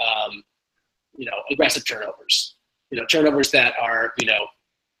are, aggressive turnovers. Turnovers that are,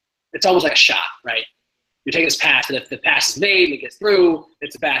 it's almost like a shot, right? You take this pass, and if the pass is made and it gets through,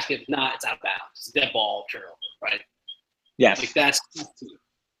 it's a basket. If not, it's out of bounds. It's a dead ball turnover, right? Yes. Like that's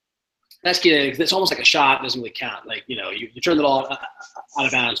key. It's almost like a shot. It doesn't really count. Like, you turn the ball out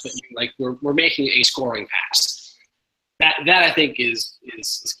of bounds, but we're making a scoring pass. That I think is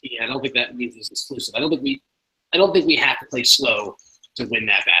key. I don't think that means it's exclusive. I don't think we have to play slow to win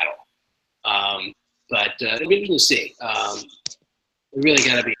that battle. But it'll be interesting to see. We really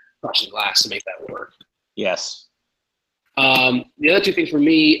got to be crushing glass to make that work. Yes. The other two things for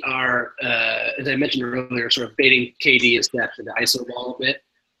me are, as I mentioned earlier, sort of baiting KD and Steph to the ISO ball a bit.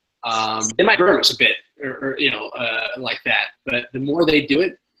 They might burn us a bit, or like that. But the more they do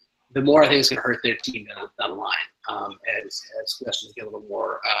it, the more I think it's going to hurt their team down the line as questions get a little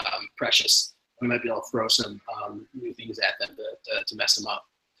more precious. We might be able to throw some new things at them to mess them up.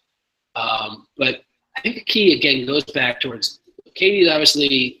 But I think the key, again, goes back towards KD is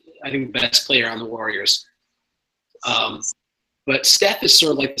obviously, I think, the best player on the Warriors. But Steph is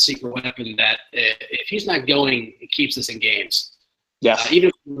sort of like the secret weapon that if he's not going, it keeps us in games. Yeah.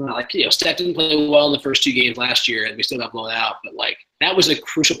 Even Steph didn't play well in the first 2 games last year, and we still got blown out. But that was a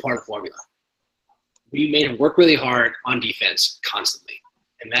crucial part of the formula. We made him work really hard on defense constantly,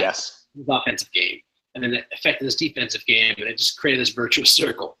 and that's his offensive game. And then it affected his defensive game, and it just created this virtuous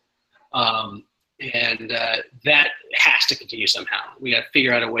circle. And that has to continue somehow. We got to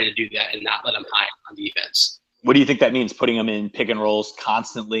figure out a way to do that and not let him hide on defense. What do you think that means? Putting him in pick and rolls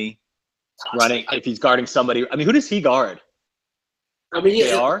constantly. Running if he's guarding somebody. I mean, who does he guard? I mean,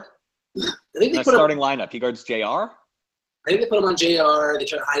 JR? I think they put starting lineup. He guards JR? I think they put him on JR. They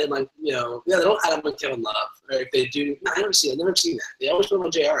try to hide him on, they don't hide him on Kevin Love. Or if they do, no, I've never seen that. They always put him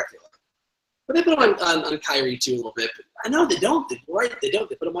on JR, I feel like. But they put him on Kyrie too a little bit. But I know they don't. They don't.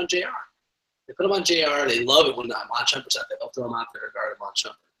 They put him on JR. They put him on JR. They love it when Mon Shumper's out there. They'll throw him out there to guard Mon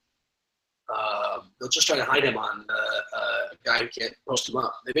Shumper. They'll just try to hide him on a guy who can't post him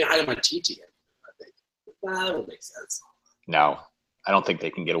up. They may hide him on TT, I think. That would make sense. No, I don't think they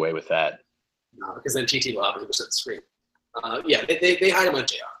can get away with that. No, because then TT will obviously set the screen. They hide him on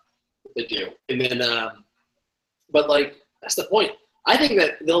JR. They do. And then, but that's the point. I think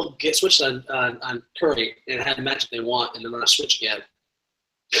that they'll get switched on Curry and have the matchup they want, and then run a switch again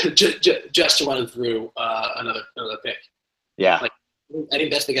just to run him through another pick. Yeah. I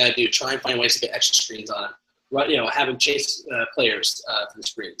think that's the guy to do. Try and find ways to get extra screens on him. Right, have him chase players through the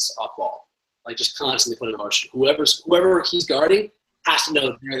screens off ball. Just constantly put in motion. Whoever he's guarding has to know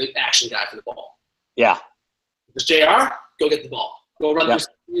that they're the action guy for the ball. Yeah. If it's JR, go get the ball. Go run through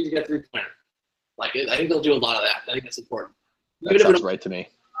screens and get 3-pointer. I think they'll do a lot of that. I think that's important. That sounds right to me.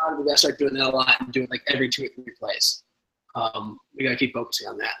 We got to start doing that a lot and doing every 2 or 3 plays. We got to keep focusing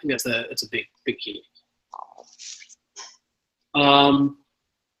on that. I think that's a big key. All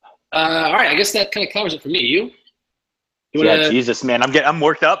right, I guess that kind of covers it for me. You wanna, Jesus, man, I'm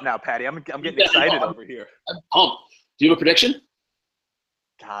worked up now, Patty. I'm getting excited over here. I'm pumped. Do you have a prediction?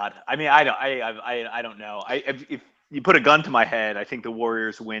 God, I mean, I don't know. If you put a gun to my head, I think the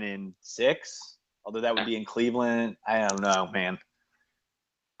Warriors win in 6. Although that would be in Cleveland. I don't know, man.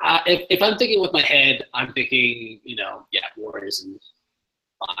 If I'm thinking with my head, I'm thinking, Warriors in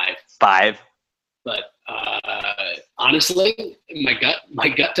 5. 5. But honestly, my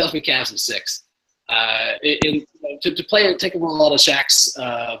gut tells me Cavs in 6. To play and take a roll out of Shaq's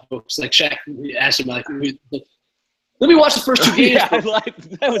books, Shaq asked him, let me watch the first 2 games. Yeah,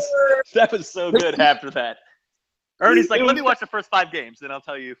 that was so good after that. Ernie's let me watch the first 5 games, then I'll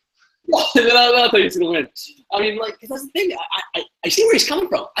tell you. And then I'll tell you who's going to win. I mean, that's the thing. I see where he's coming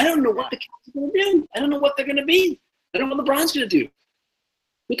from. I don't know what the Cavs are going to do. I don't know what they're going to be. I don't know what LeBron's going to do.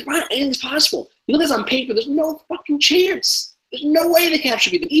 With LeBron, anything's possible. You look at this on paper, there's no fucking chance. There's no way the Cavs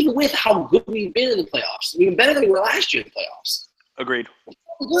should be, even with how good we've been in the playoffs. We've been better than we were last year in the playoffs. Agreed.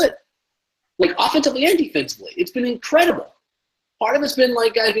 Good. Offensively and defensively. It's been incredible. Part of it's been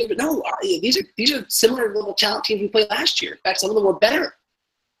guys being, but no, these are similar level talent teams we played last year. In fact, some of them were better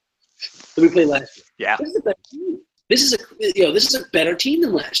than we played last year. Yeah. This is a better team. This is a better team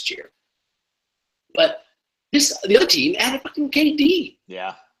than last year. But the other team added fucking KD.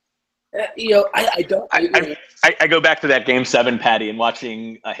 Yeah. I go back to that Game 7, Patty, and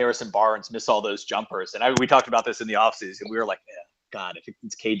watching Harrison Barnes miss all those jumpers. And we talked about this in the offseason. We were like, yeah, God, if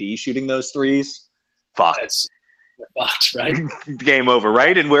it's KD shooting those threes, fuck. That's fucked, right? Game over,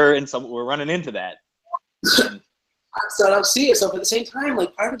 right? And we're running into that. So I don't see it. So at the same time, part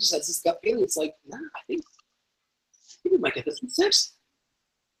of it just has this gut feeling. It's nah, I think we might get this in 6.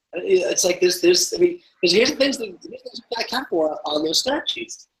 It's there's here's the things you got to count for on those stat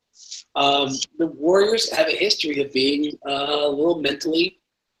sheets. The Warriors have a history of being a little mentally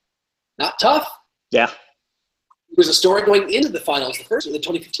not tough. Yeah. There's a story going into the finals, the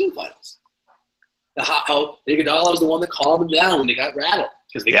 2015 finals. How Iguodala was the one that calmed them down when they got rattled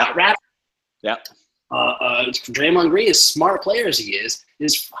because they got rattled. Yeah. Draymond Green, as smart a player as he is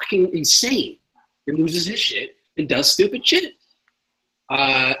fucking insane. He loses his shit and does stupid shit.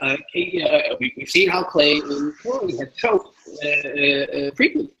 We've seen how Clay and Curry had choked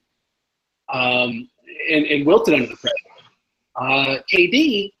frequently and wilted under the pressure.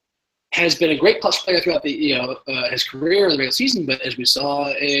 KD has been a great clutch player throughout the his career in the regular season, but as we saw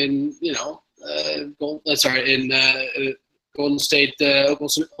in Golden State,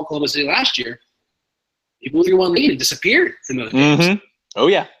 Oklahoma City last year, he blew 3-1 lead and disappeared from those games. Mm-hmm. Oh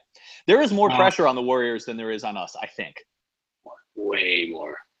yeah. There is more pressure on the Warriors than there is on us, I think. Way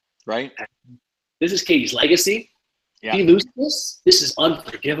more. Right? This is KD's legacy. Yeah. He loses this is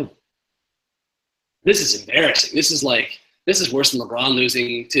unforgivable. This is embarrassing. This is worse than LeBron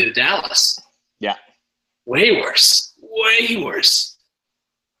losing to Dallas. Yeah. Way worse. Way worse.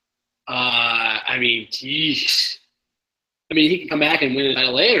 I mean, geez. I mean, he can come back and win a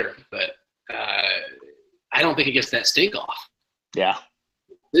title later, but I don't think he gets that stink off. Yeah.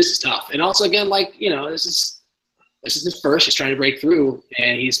 This is tough. And also, again, this is his first. He's trying to break through,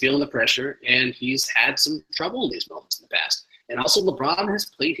 and he's feeling the pressure, and he's had some trouble in these moments in the past. And also, LeBron has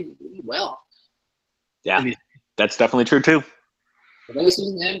played him really well. Yeah, I mean, that's definitely true, too. Regular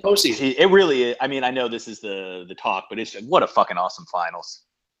season and postseason. It really is. I mean, I know this is the talk, but it's what a fucking awesome finals.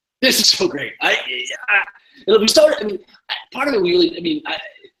 This is so great. We started. I mean, part of it really. I mean,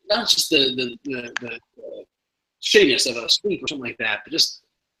 not just the shittiness of a sweep or something like that, but just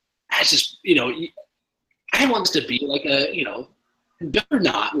I want this to be like a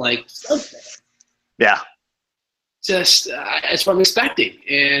juggernaut like something. Yeah. Just it's what I'm expecting,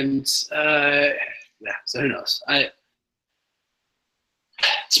 and so who knows?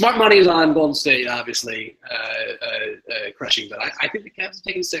 Smart money is on Golden State, obviously, crushing, but I think the Cavs are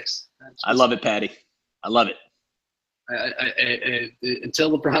taking 6. I love it, Patty. I love it.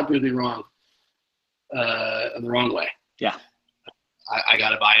 Until LeBron proves me wrong, in the wrong way. Yeah. I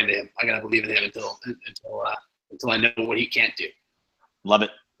gotta buy into him. I gotta believe in him until I know what he can't do. Love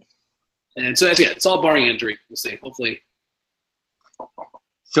it. And so that's it. It's all barring injury. We'll see. Hopefully.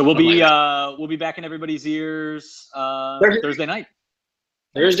 So we'll be back in everybody's ears Thursday night.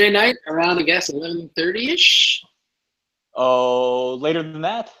 Thursday night around, I guess, 11:30ish. Oh, later than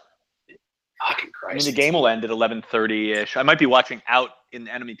that? Fucking Christ. I mean, the game will end at 11:30ish. I might be watching out in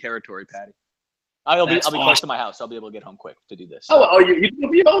enemy territory, Patty. I'll be close to my house. I'll be able to get home quick to do this. Oh, you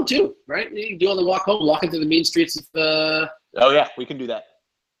can be home too, right? You can do on the walk home, walking through the main streets of. Oh yeah, we can do that.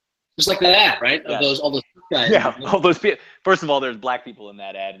 Just like that ad, right? Yes. Of all those guys. Yeah, all those people. First of all, there's black people in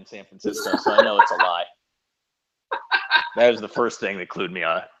that ad in San Francisco, so I know it's a lie. That was the first thing that clued me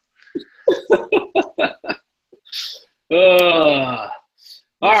on. All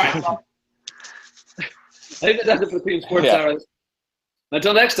right. Well, I think that's it for the Clean Sports Hour.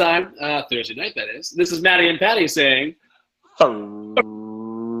 Until next time, Thursday night, that is. This is Matty and Patty saying. Friend.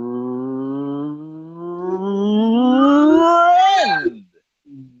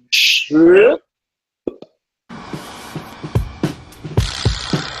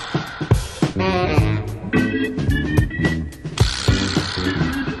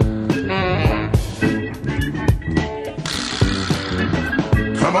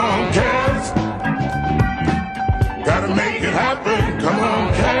 Come on, Cavs. Gotta make it happen. Come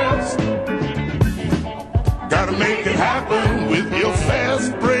on, Cavs. Gotta make it happen with your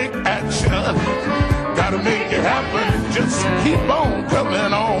fast break action. Gotta make it happen. Just keep on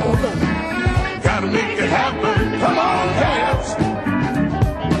coming on. Gotta make it happen. Come on, Cavs.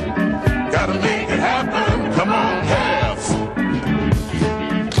 Gotta make it happen. Come on, Cavs.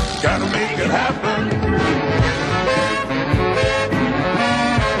 Gotta make it happen.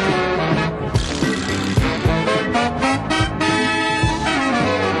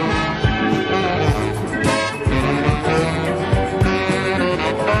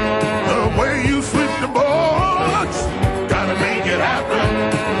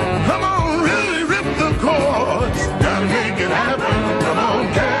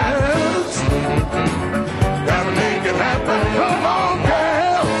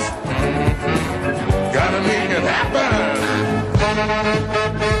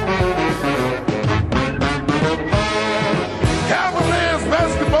 Cavaliers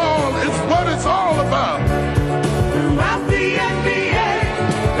basketball is what it's all about. Throughout the NBA,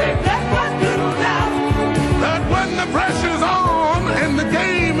 they've never little doubt that when the pressure's on and the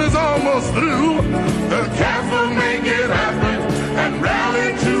game is almost through, the Cavs will make it happen and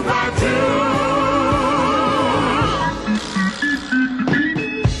rally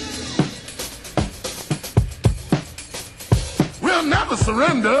 2-2. We'll never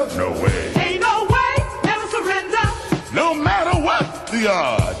surrender. No way. Ain't no way, never surrender. No matter what the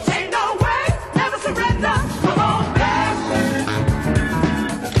odds.